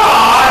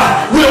God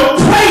will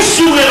place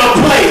you in a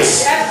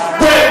place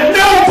where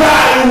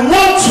nobody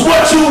wants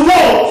what you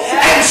want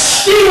and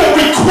still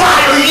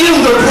require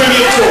you to bring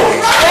it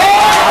forth.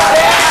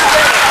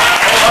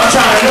 I'm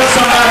trying to get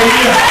somebody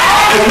here.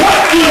 And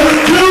what do you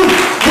do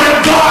when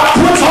God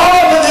puts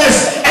all of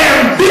this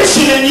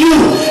ambition in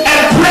you and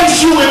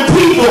place you in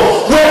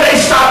people where they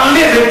stopped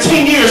living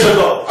 10 years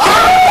ago?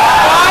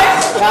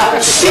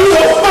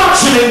 Still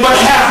functioning but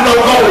have no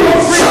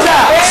goals.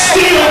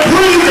 Still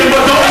breathing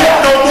but don't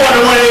have no more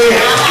than where they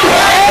at.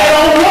 They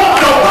don't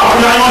want no God.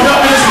 Y'all gonna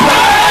help me this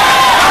morning?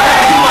 I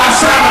gotta do my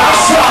assignment. I'm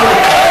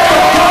sorry.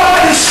 But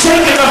God is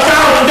shaking the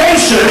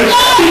foundation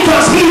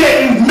because He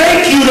didn't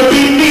make you to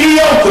be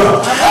mediocre.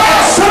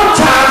 And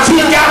sometimes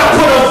He gotta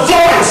put a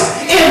voice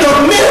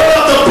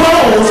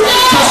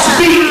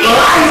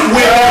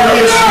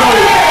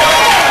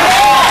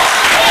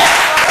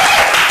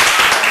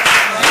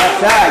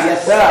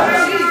How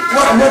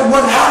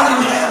do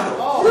you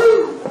handle?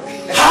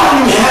 How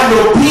do you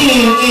handle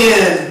being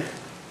in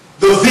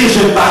the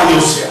vision by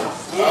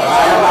yourself?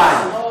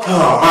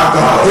 Oh my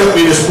God, help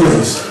me this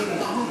please.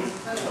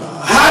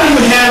 How do you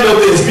handle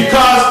this?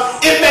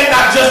 Because it may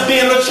not just be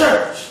in the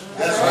church.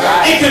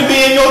 It can be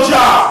in your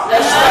job.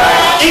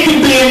 It can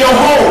be in your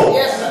home.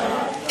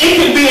 It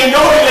can be in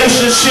your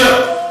relationship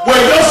where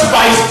your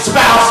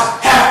spouse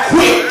have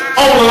quit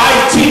on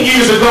life 10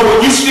 years ago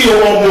and you still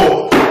want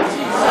more.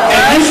 And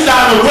you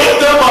start to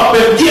wake them up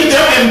and give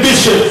them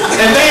ambition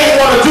and they ain't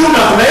want to do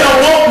nothing. They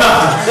don't want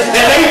nothing.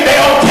 And they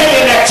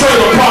okay in that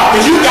trailer park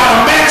because you got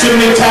a mansion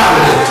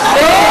mentality.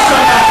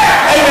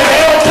 Amen.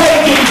 They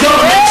okay getting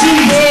government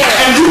cheese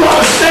and you want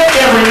to stay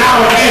every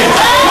now and then.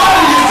 What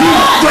do you do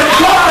when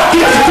God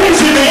gives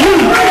vision to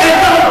you and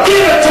don't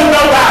give it to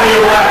nobody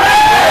around?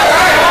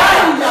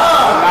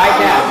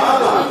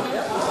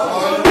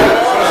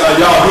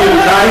 Y'all here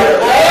tonight?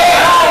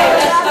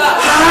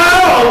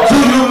 How do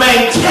you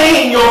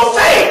maintain your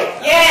faith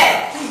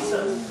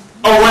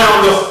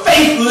around the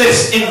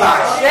faithless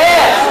environment?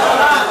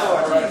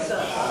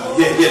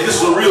 Yeah,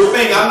 this is a real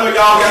thing. I know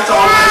y'all got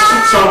all nice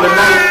suits on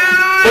tonight,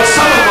 but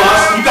some of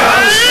us, you got to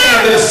understand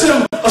that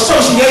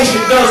association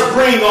does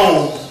bring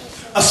on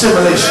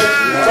assimilation.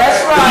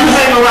 That's right. If you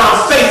hang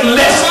around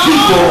faithless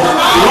people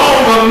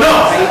long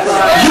enough,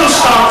 you'll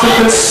start to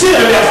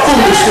consider that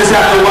foolishness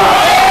after a while.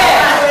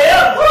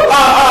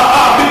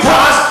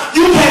 Because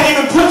you can't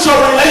even put your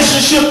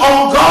relationship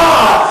on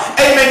God.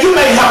 Amen. You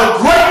may have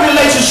a great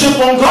relationship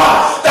on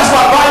God. That's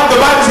why the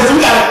Bible says we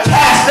got to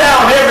cast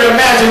down every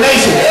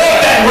imagination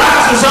that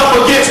rises up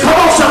against. Come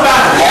on,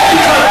 somebody.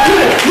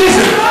 Because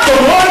listen, the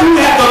one who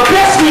had the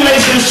best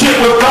relationship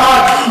with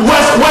God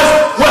was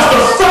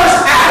the first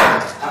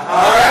Adam.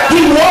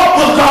 He walked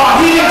with God.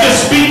 He didn't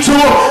just speak to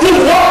him. He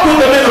walked with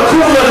him in the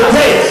cool of the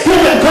day.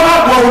 Him and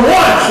God were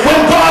one. When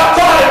God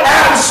thought it,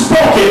 Adam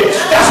spoke it.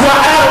 That's why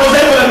Adam was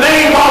able to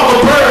name all the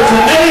birds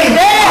and name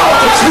all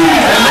the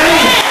trees and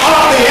name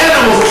all the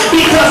animals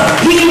because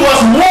he was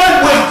one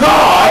with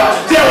God.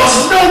 There was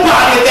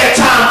nobody at that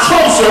time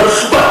closer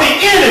but the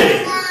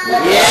enemy.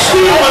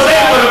 Still was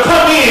able to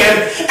come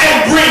in and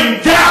bring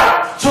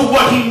doubt to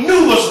what he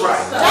knew was right.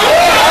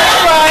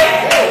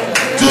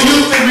 Do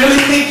you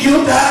really think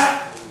you'll die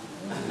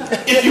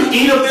if you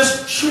eat of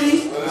this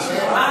tree?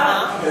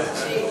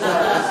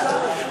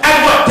 And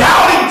what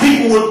doubting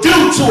people will do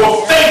to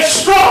a faith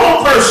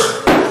strong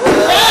person,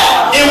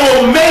 it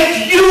will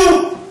make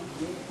you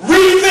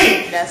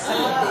rethink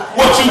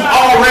what you've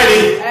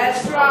already.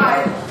 That's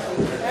right.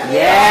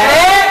 Yeah.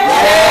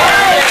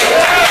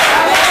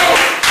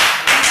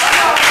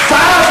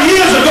 5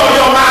 years ago,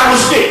 your mind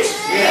was fixed.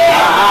 3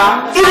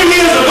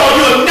 years ago,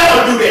 you would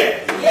never do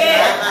that.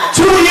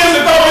 2 years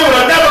ago, it would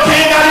have never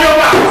came out of your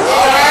mouth.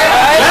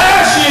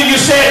 Last year, you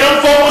said them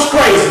folk was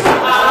crazy.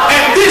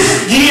 And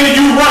this year,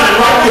 you running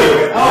right with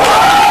it.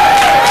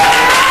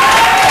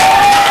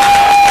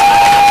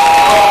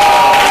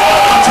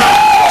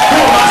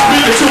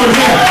 To it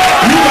here.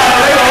 You gotta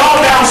lay the law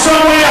down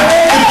somewhere.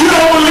 If you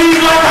don't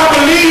believe like I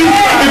believe,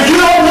 if you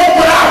don't want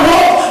what I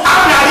want,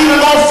 I'm not even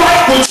gonna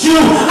fight with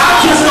you. I'm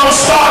just gonna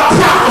start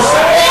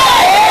prophesying.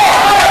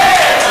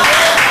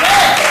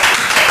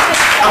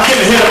 I'm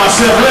getting ahead of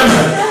myself.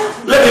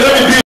 Let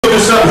me deal with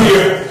this up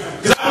here.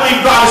 Because I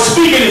believe God is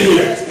speaking in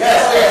here.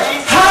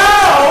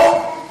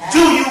 How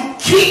do you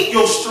keep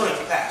your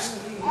strength, Pastor?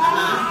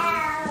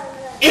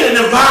 In an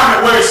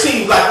environment where it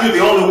seems like you're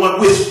the only one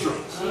with strength.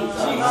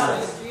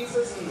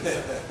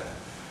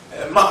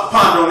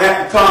 Ponder on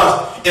that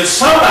because if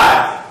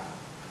somebody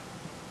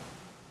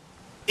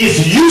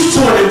is used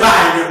to an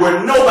environment where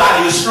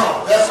nobody is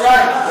strong. That's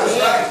right. That's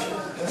right.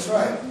 That's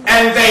right.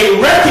 And they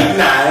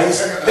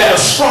recognize that a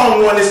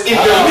strong one is in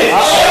their midst.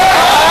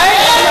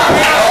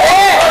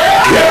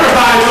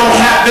 Everybody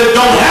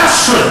don't have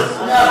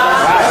strength.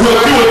 Will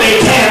do what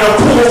they can to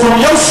pull from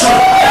your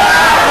strength.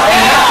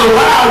 And after a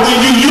while, when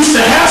you used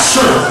to have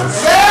strength,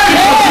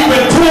 because you've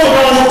been pulled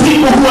on with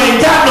people who ain't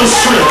got no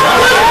strength,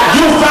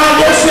 you'll find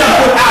yourself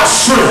without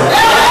strength.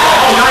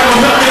 And I ain't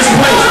gonna help this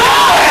place.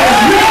 And if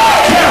you're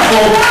not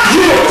careful,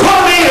 you will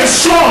come in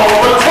strong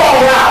but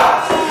call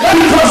out.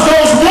 Because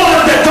those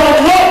ones that don't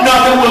want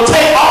nothing will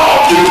take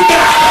all you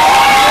got.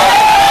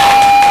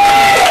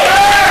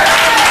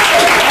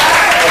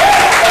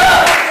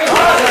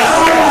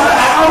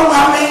 How do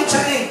I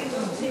maintain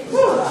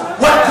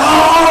what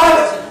God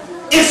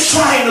is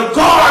trying to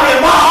guard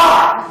in my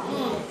heart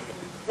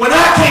when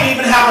I can't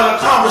even have a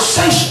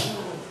conversation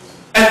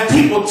and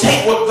people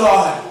take what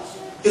God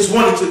is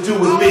wanting to do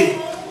with me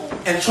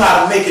and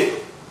try to make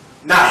it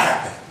not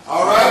happen?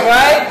 All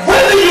right.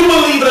 Whether you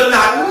believe it or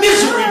not,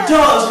 misery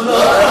does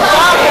love.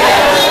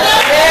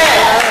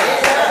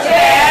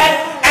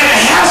 And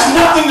it has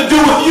nothing to do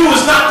with you.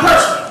 It's not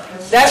personal.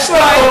 That's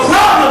right. The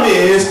problem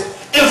is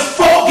if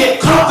folk get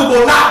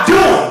comfortable not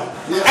doing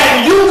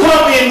and you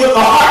come in with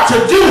a heart to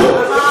do it,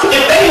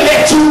 if they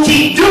let you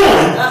keep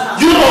doing,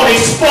 you're going to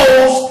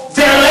expose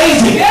their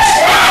laziness.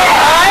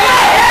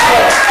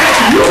 And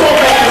you're going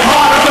to make it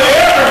harder for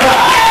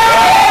everybody.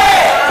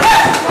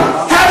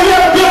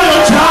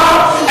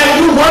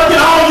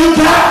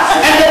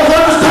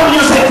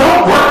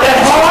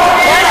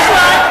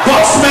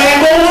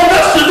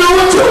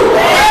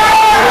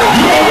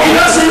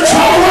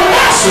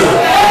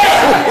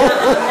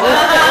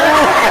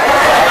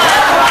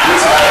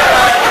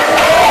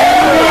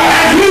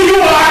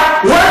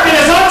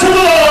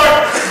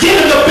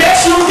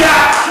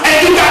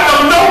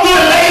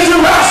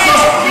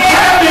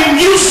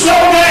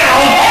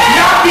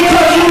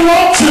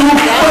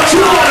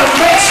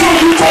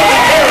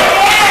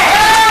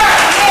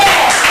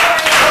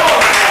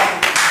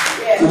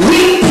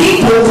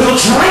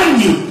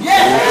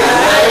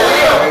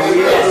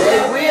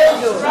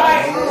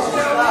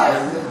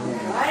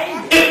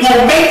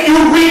 will make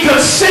you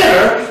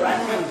reconsider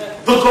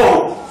the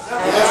goal.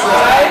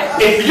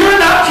 If you're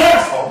not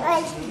careful,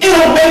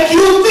 it'll make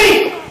you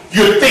think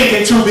you're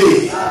thinking too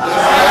big.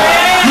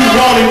 You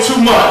wanting too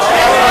much.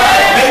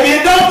 Maybe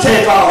it don't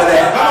take all of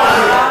that.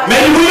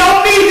 Maybe we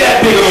don't need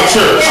that big of a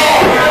church.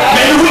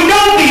 Maybe we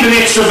don't need an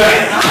extra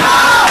van.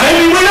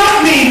 Maybe we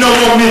don't need no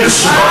more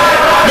ministry.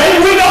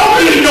 Maybe we don't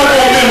need no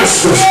more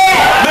ministers.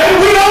 Maybe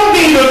we don't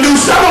need a new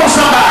stuff on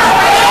somebody.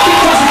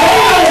 Because they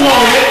don't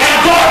want it and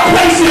God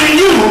placed it in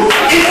you.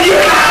 If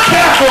you're not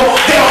careful,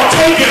 they'll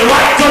take it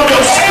right from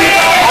your spirit.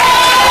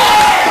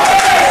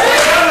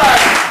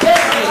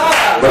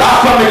 But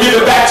I'll come and give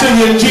it back to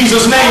you in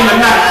Jesus' name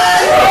tonight.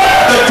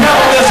 The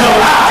devil is a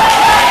lie.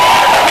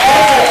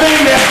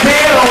 Everything that's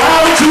dead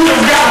around you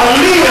has got to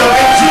live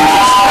in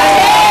Jesus' name.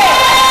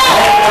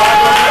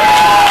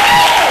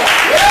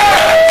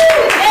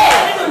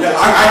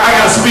 I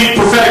got to speak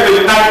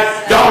prophetically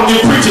tonight. Y'all been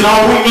preaching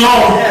all week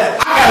long.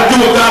 I got to do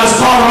what God has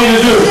called me to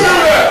do.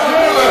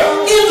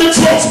 In the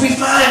text we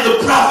find the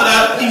prophet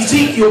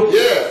Ezekiel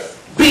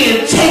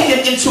being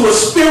taken into the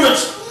spirit,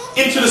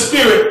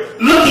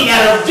 looking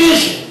at a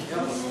vision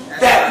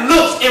that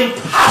looks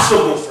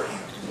impossible for him.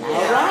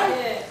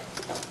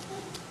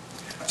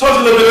 I told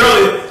you a little bit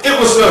earlier, it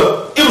was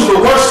the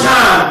worst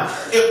time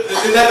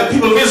that the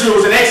people of Israel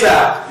was in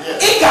exile.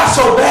 It got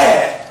so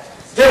bad,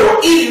 they were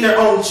eating their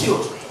own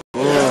children.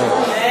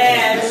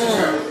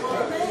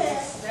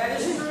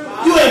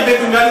 You ain't been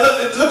through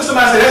that. Look at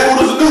somebody and say, that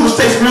noodles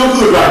taste real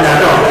good right now,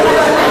 don't it?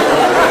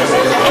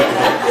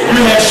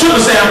 You had sugar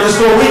sandwiches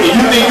for a week and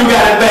you think you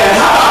got it bad.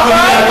 How about when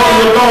you got to go to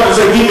your daughter and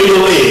say, give me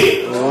your leg?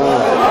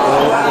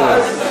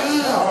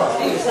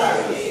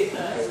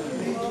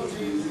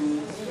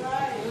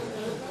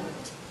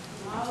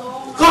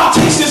 God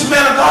takes this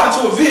man of God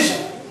into a vision.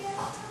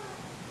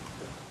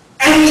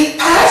 And he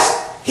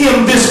asked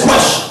him this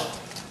question.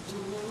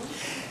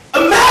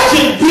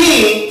 Imagine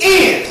being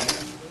in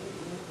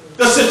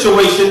the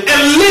situation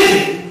and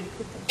living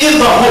in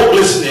the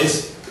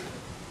hopelessness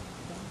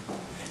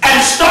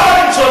and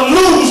starting to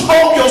lose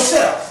hope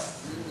yourself.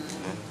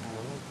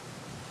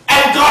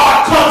 And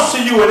God comes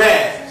to you and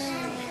asks,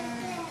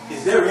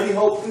 is there any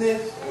hope in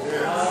this?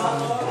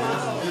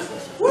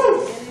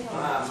 Woo.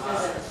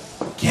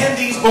 Can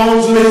these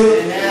bones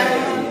live?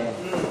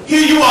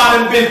 Here you are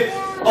and been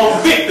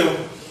a victim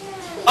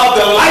of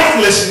the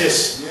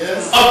lifelessness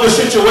of the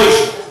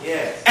situation.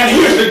 And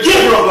here's the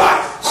giver of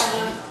life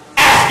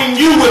asking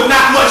you with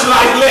not much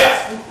life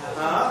left.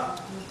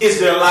 Is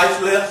there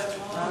life left?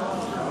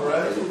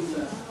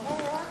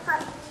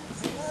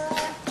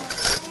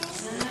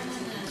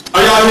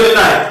 Are y'all here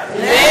tonight?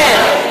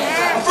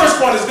 The first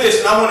point is this,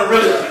 and I want to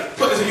really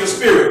put this in your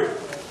spirit.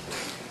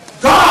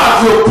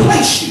 God will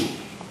place you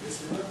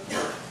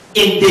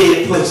in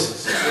dead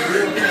places.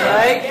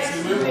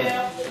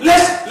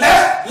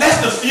 Let's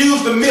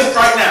diffuse the myth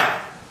right now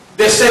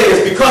that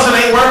says because it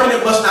ain't working,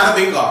 it must not have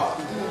been God.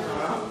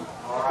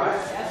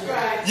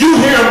 You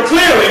hear him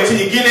clearly until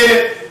you get in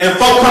it and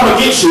folk come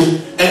against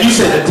you and you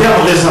say the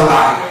devil is a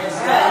lie.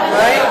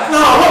 No,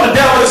 it wasn't the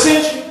devil that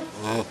sent you.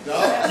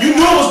 You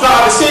knew it was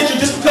God that sent you.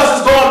 Just because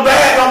it's going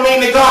bad don't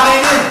mean that God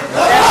ain't in it.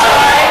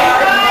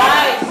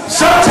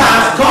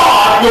 Sometimes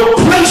God will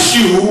place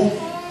you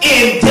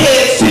in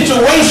dead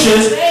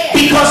situations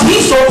because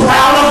he's so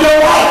proud of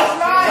your life.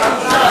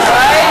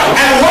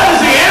 And what is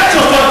the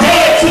answer for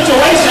dead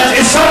situations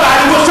is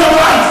somebody with some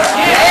life.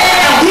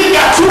 And we've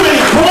got too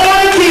many born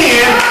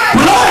again,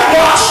 blood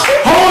washed,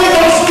 Holy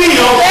Ghost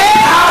filled,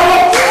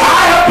 power,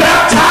 fire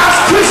baptized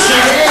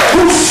Christians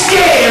who's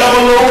scared of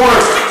a little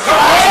work.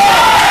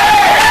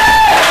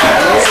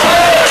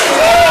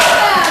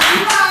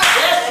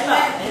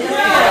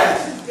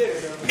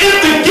 If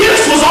the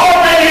gifts was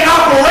already in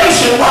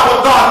operation, why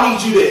would God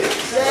need you there?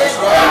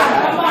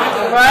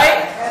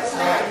 Right?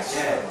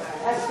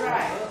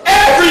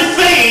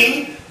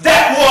 Everything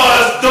that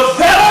was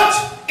developed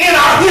in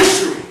our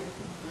history,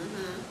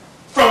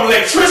 from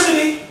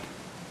electricity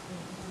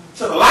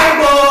to the light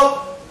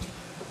bulb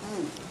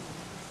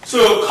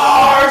to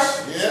cars,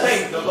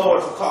 thank the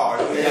Lord for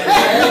cars.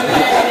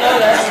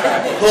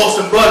 Horse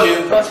and buggy.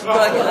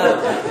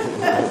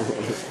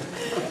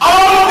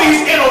 All of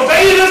these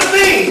innovative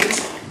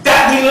things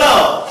that we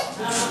love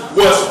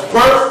was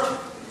birthed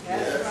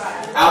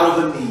out of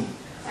the need.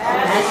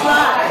 That's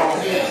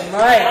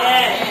right.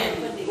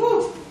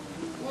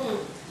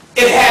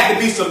 It had to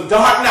be some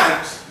dark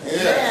nights.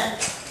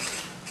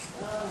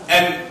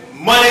 And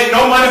money,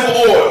 no money for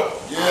oil.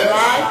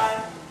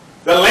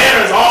 The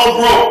lanterns all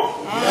broke.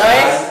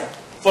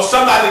 For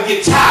somebody to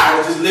get tired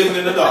of just living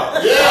in the dark.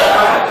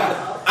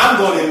 I'm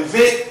going to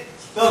invent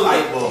the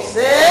light bulb.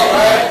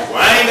 Well,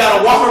 I ain't got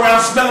to walk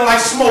around smelling like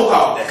smoke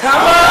all day. Come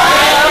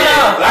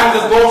on. But I can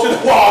just go to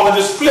the wall and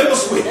just flip a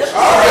switch.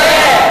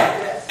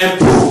 And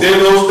poof, there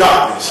goes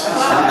darkness.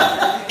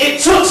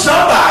 It took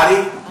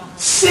somebody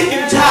sick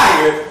and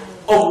tired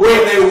of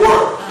where they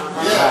were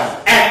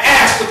and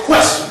asked the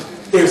question,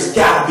 there's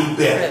got to be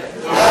better.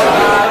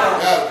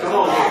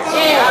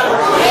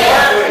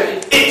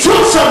 It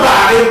took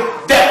somebody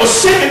that was was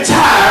sick and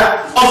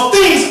tired of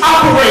things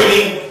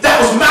operating that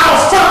was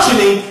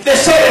malfunctioning, that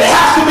said it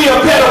has to be a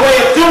better way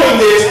of doing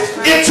this.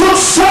 It took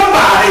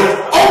somebody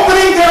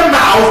opening their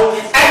mouth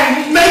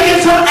and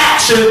making some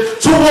action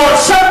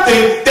towards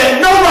something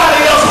that nobody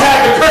else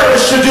had the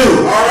courage to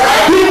do.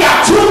 We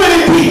got too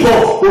many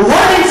people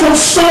running from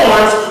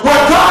storms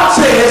where God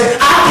says,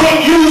 I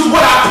can't use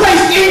what I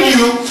placed in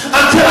you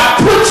until I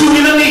put you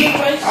in a need.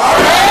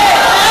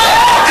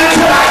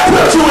 Until I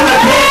put you in a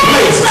dead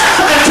place.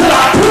 Until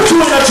I put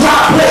you in a dry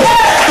place.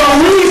 The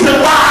reason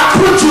why I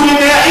put you in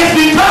there is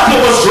because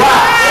it was dry.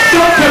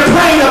 Don't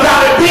complain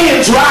about it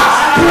being dry.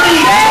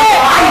 Please.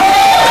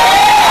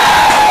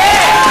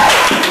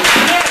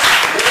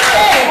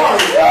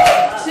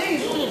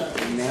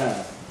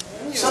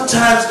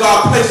 Sometimes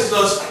God places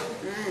us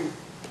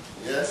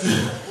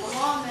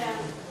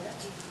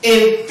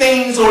in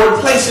things or in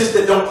places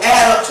that don't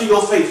add up to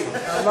your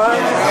faithfulness.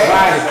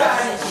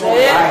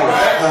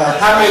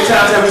 How many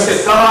times have we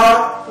said,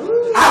 God,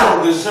 I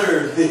don't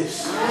deserve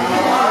this.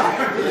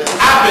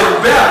 I've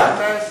been better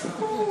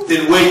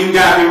than where you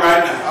got me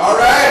right now. All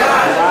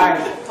right.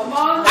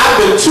 I've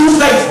been too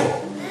faithful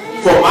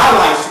for my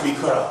life to be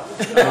cut off.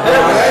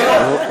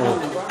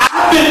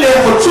 I've been there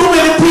for too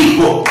many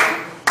people.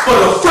 For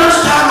the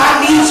first time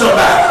I need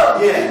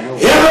somebody.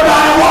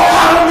 Everybody walk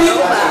out on me.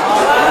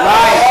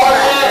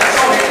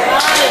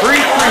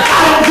 I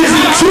don't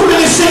visit too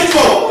many sick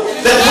folk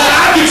that when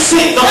I get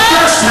sick the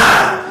first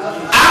time,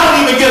 I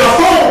don't even get a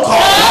phone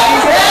call.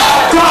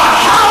 God,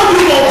 how are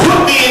you going to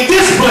put me in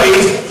this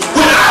place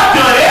when I've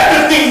done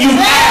everything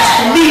you've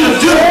asked me to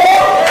do?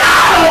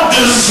 I don't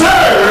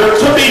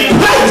deserve to be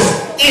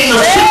placed in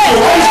a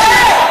situation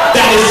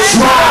that is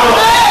dry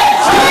up.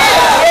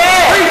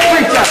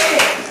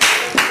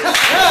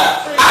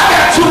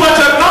 Too much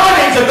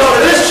anointing to go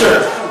to this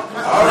church.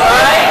 All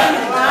right.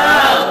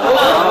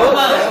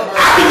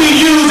 I can be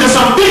used in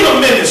some bigger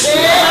ministry.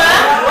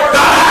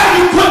 God, how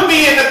you put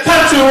me in the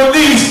country with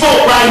these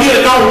folk right here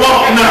that don't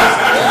walk nothing?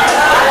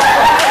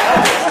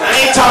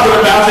 I ain't talking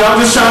about you. I'm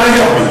just trying to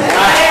help you.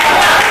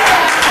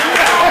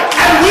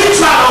 And we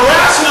try to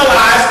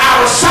rationalize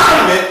our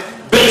assignment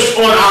based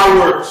on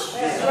our works.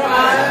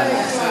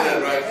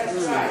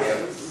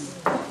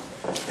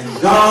 And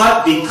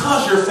God,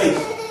 because you're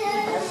faithful,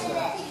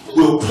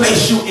 will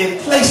place you in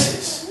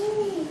places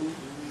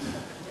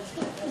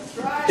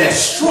that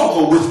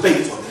struggle with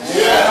faithfulness.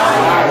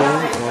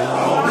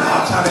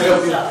 I'm trying to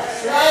help you.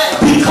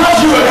 Because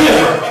you're a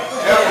giver,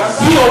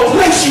 He'll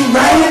place you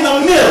right in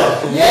the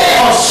middle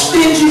of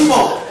stingy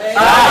folk.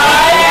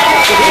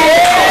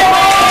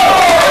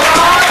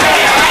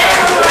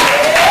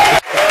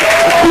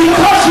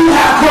 Because you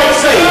have great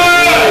faith,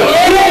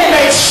 He'll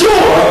make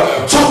sure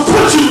to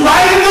put you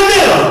right in the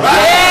middle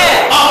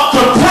of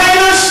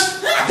complainers,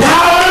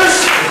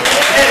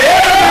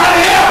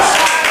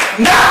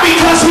 not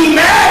because He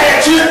mad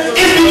at you,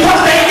 it's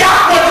because they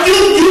got what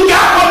you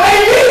got what they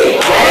need.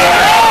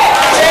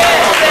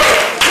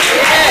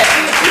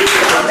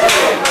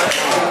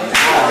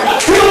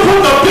 He'll put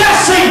the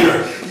best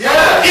singer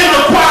in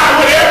the choir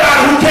with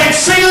everybody who can't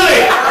sing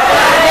it.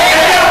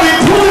 And they'll be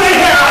pulling their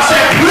hair out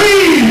saying,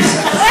 please,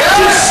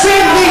 just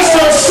sing me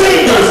some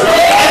singers.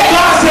 And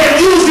God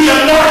said, use the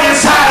anointing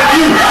inside of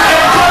you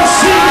and come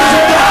singers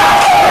in the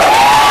house.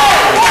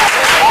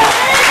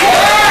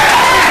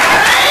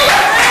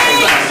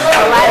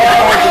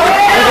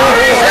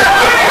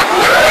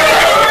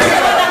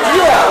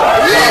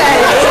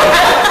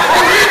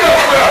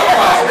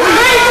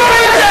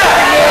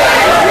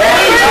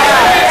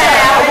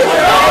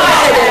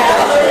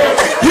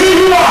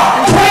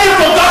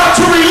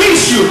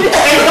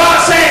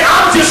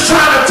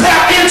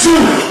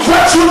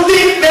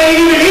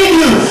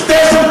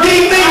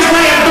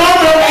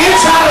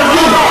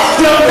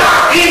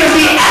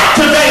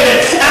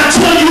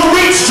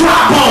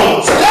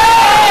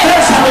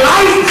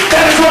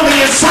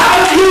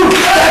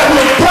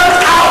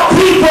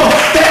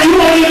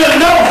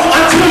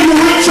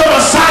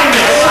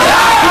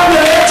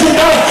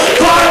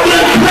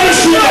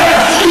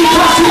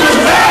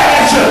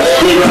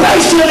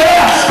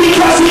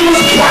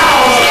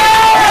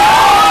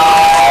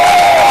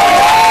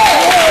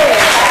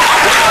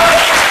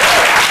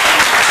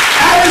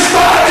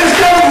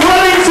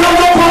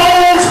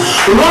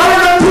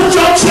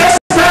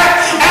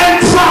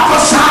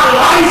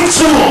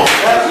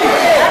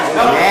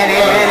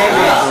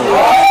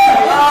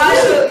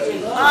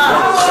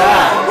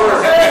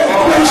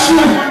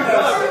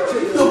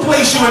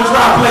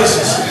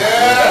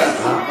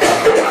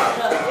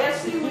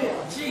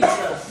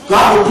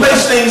 God will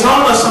place things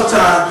on us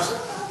sometimes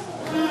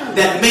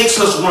that makes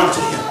us run to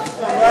Him.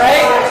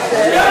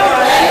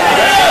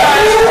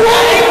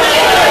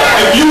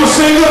 If you a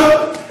singer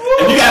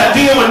and you got to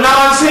deal with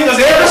non-singers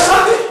every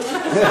Sunday,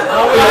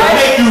 it'll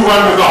make you run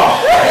to God.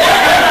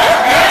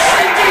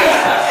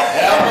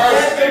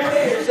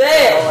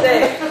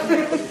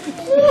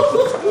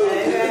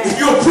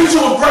 If you're a preacher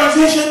with great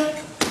vision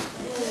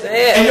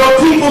and your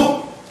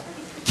people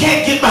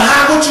can't get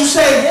behind what you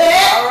say,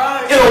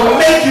 it'll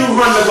make you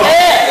run to God.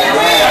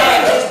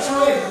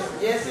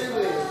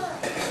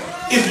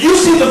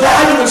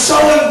 and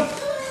sowing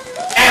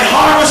and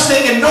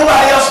harvesting and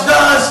nobody else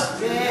does,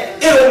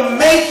 it'll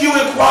make you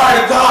inquire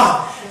to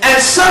God.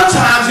 And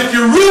sometimes, if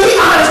you're really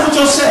honest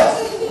with yourself,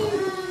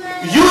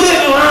 you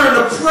didn't learn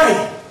to pray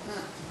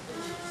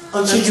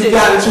until you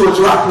got into a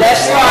dry place.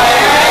 That's right.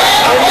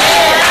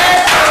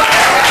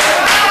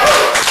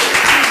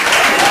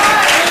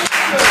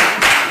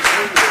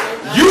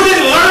 You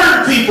didn't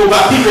learn people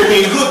by people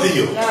being good to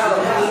you.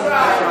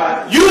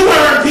 You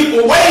learn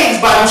people ways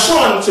by them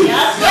showing them to you.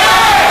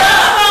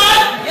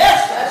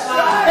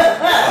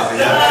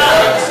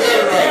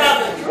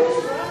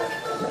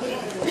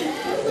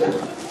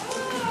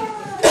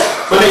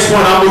 But next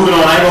point, I'm moving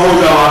on. I ain't gonna hold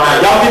y'all all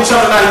night. Y'all get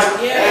something tonight?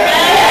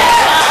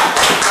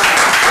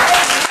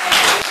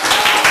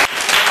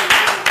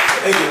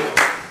 Thank you.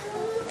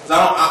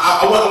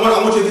 I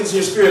want you to get to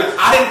your spirit.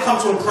 I didn't come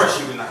to impress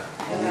you tonight.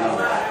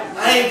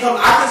 I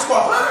can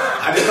squat.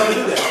 I didn't come to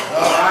do that.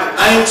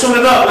 I ain't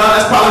tuning up. Now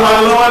that's probably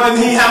why the Lord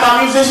didn't have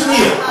my musician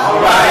here.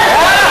 All right.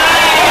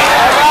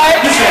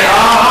 You said,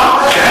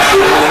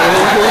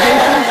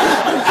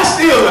 I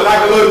still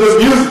like a little good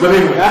music, but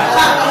anyway.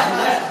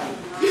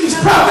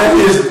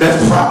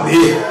 That's probably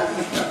it.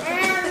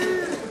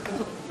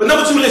 But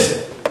number two, listen.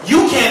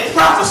 You can't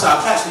prophesy,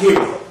 Pastor, hear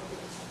me.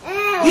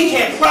 We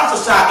can't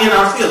prophesy in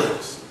our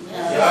feelings.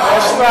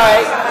 That's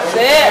right. That's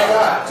it.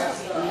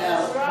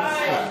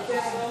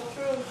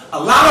 A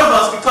lot of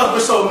us, because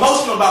we're so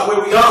emotional about where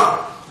we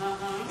are,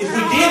 if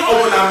we did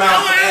open our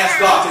mouths and ask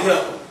God to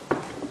help,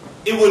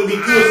 it wouldn't be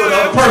good for the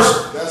other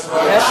person. That's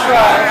right. That's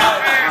right.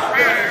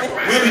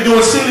 We'll be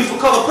doing silly for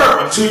color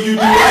purple until you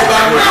do right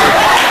by me.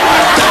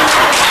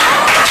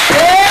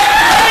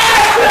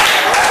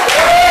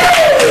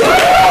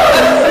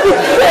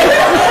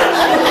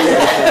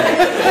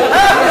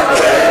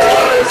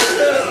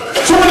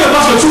 Too many of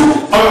us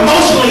are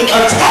emotionally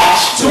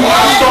attached to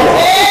our story.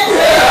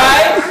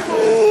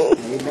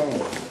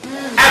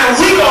 And when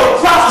we go to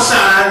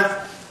prophesying,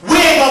 we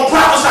ain't going to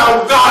prophesy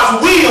with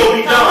God's will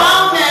be done.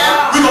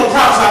 We're going to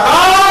prophesy,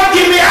 God,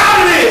 get me out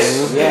of this.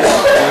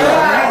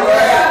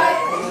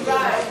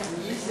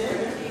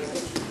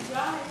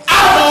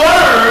 I've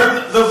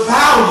learned the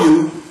value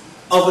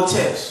of a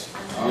test.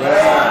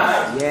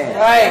 Right.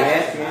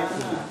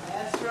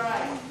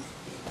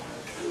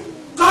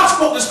 God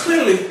spoke this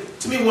clearly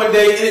to me one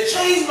day, and it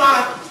changed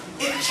my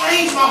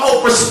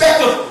whole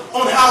perspective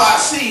on how I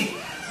see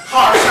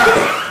hard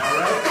times.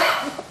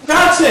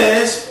 God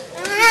says,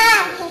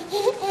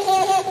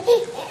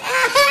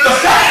 the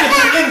fact that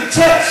you're in the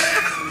test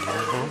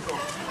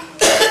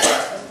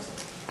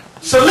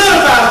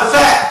solidifies the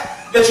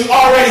fact that you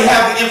already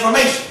have the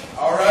information.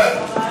 All right.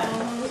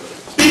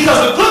 Because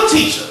the good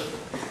teacher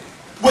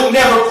would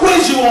never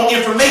quiz you on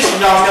information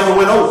y'all never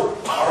went over.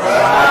 All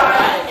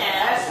right.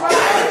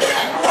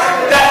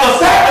 That the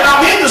fact that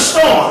I'm in the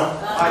storm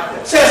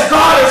says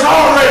God has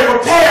already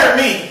prepared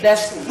me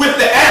with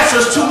the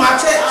answers to my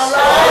test.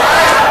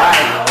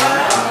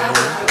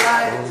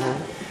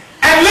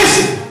 And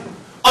listen,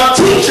 a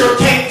teacher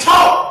can't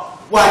talk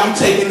while you're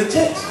taking the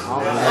test.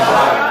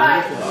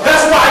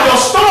 That's why your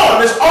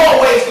storm is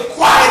always the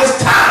quietest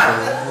time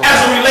as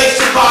it relates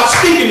to God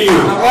speaking to you.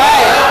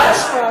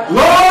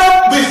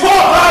 Lord,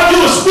 before God,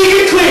 you were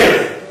speaking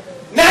clearly.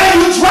 Now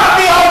you drop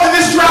me off in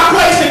this dry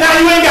place and now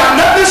you ain't got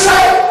nothing to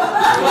say.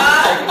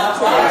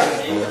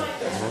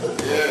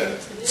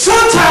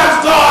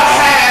 Sometimes God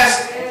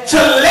has to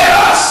let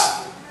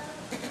us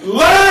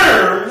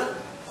learn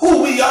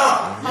who we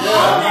are,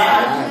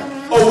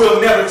 or we'll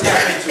never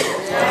tap into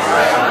it.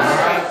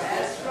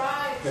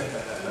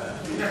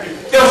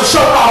 There was a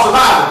show called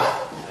Survival,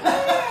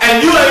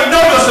 and you ain't know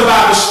your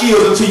survival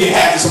skills until you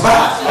had to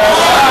survive.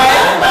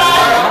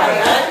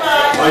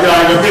 Oh, y'all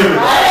ain't gonna hear me.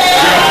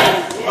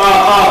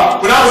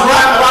 When I was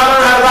riding, when I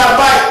learned how to ride a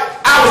bike,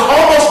 I was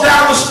almost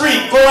down the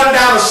street, going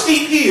down a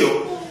steep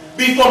hill,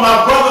 before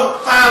my brother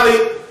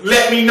finally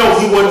let me know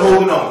he wasn't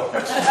holding on.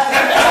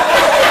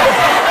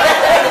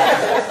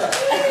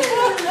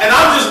 And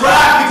I'm just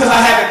riding because I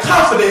had the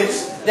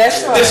confidence that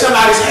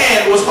somebody's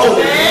hand was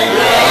holding me.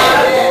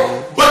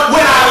 But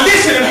when I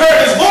listened and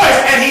heard his voice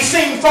and he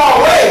seemed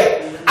far away,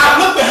 I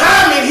looked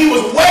behind me and he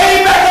was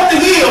way back up the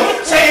hill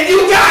saying,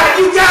 you got it,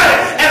 you got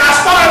it. And I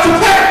started to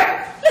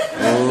panic.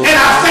 And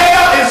I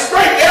fell and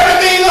scraped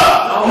everything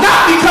up.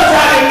 Not because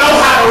I didn't know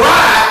how to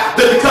ride,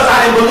 but because I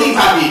didn't believe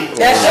I did.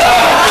 That's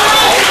right.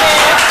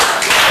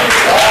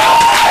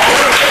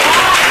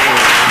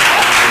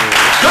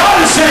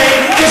 God is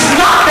saying, it's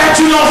not that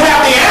you don't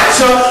have the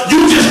answer,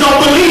 you just don't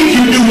believe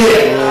you do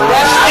it.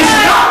 It's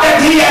not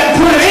that he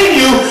hadn't put it in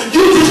you,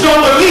 you just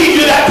don't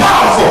believe you're that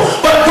powerful.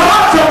 But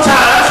God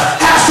sometimes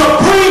has to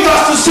bring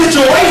us to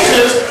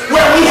situations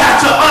where we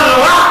have to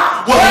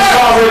unlock what he's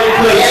already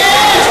placed.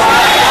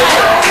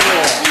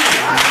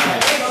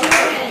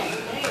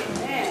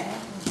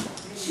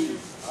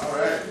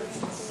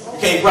 You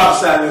can't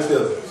prophesy in your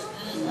feelings.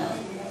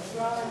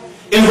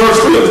 In verse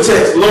 3 of the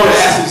text, the Lord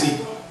asks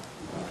Ezek,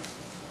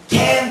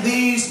 can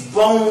these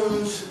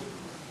bones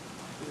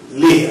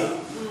live?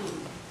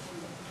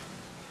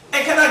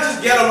 And can I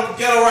just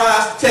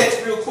ghettoize the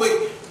text real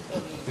quick?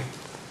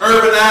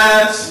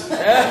 urbanize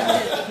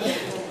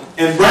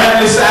and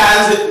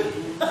Bradley-size it,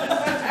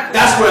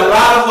 that's where a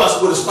lot of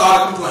us would have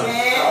started complaining.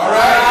 All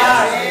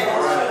right.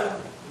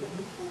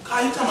 God,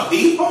 you talking about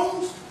these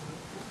bones?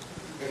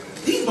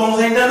 These bones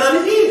ain't done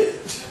nothing here.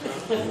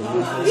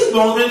 These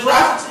bones been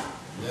dropped.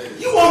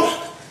 You know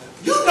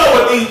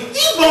what these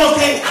bones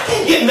I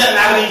can't get nothing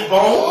out of these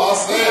bones. Oh,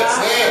 say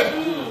it.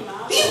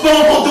 These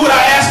bones won't do what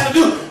I asked them to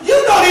do. You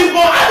know these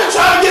bones, I've been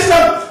trying to get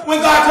something. When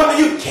God comes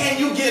to you, can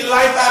you get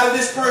life out of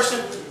this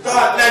person?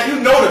 God, now you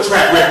know the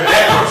track record of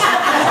that person.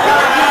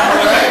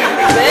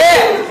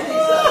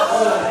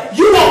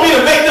 You want me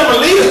to make them a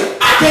leader?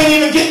 I can't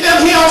even get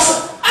them here.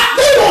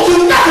 They won't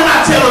do nothing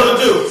I tell them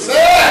to do.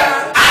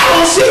 I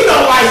don't see no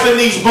life in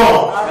these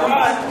bones.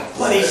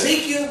 But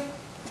Ezekiel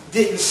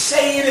didn't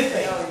say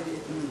anything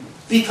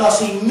because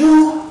he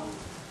knew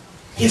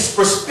his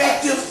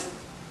perspective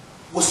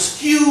was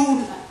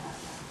skewed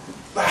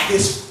by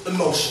his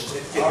emotions.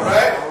 All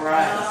right.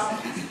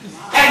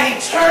 And he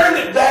turned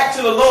it back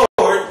to the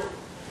Lord,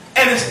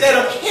 and instead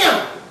of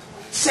him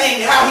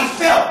saying how he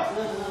felt,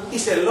 he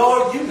said,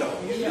 Lord, you know.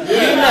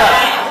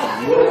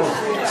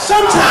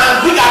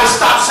 Sometimes we got to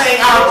stop saying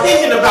our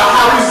opinion about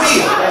how we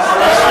feel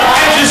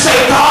and just say,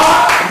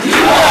 God, you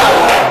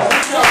know.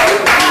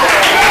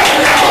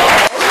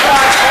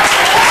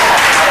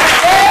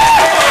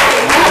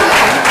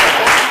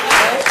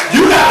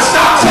 You got to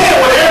stop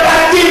saying what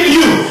everybody did to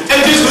you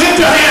and just lift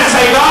your hand and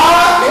say,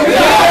 God,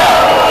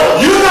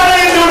 you know they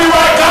ain't doing it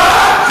right,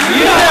 God.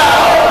 You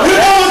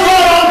know what's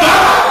going on,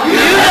 God.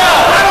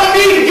 I don't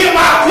need to give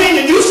my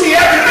opinion. You see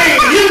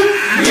everything.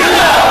 You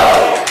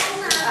know.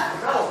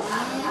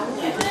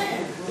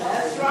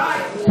 That's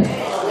right.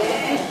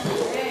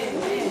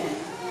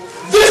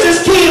 This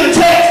is key in the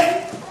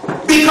text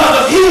because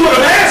if he would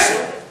have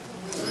answered,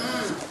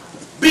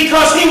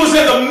 because he was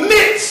in the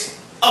midst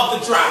of the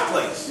dry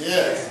place,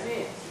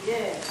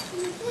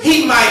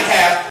 he might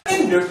have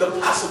hindered the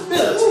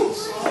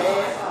possibilities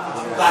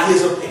by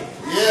his opinion.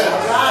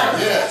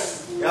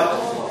 Yes.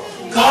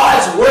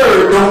 God's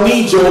word don't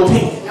need your opinion.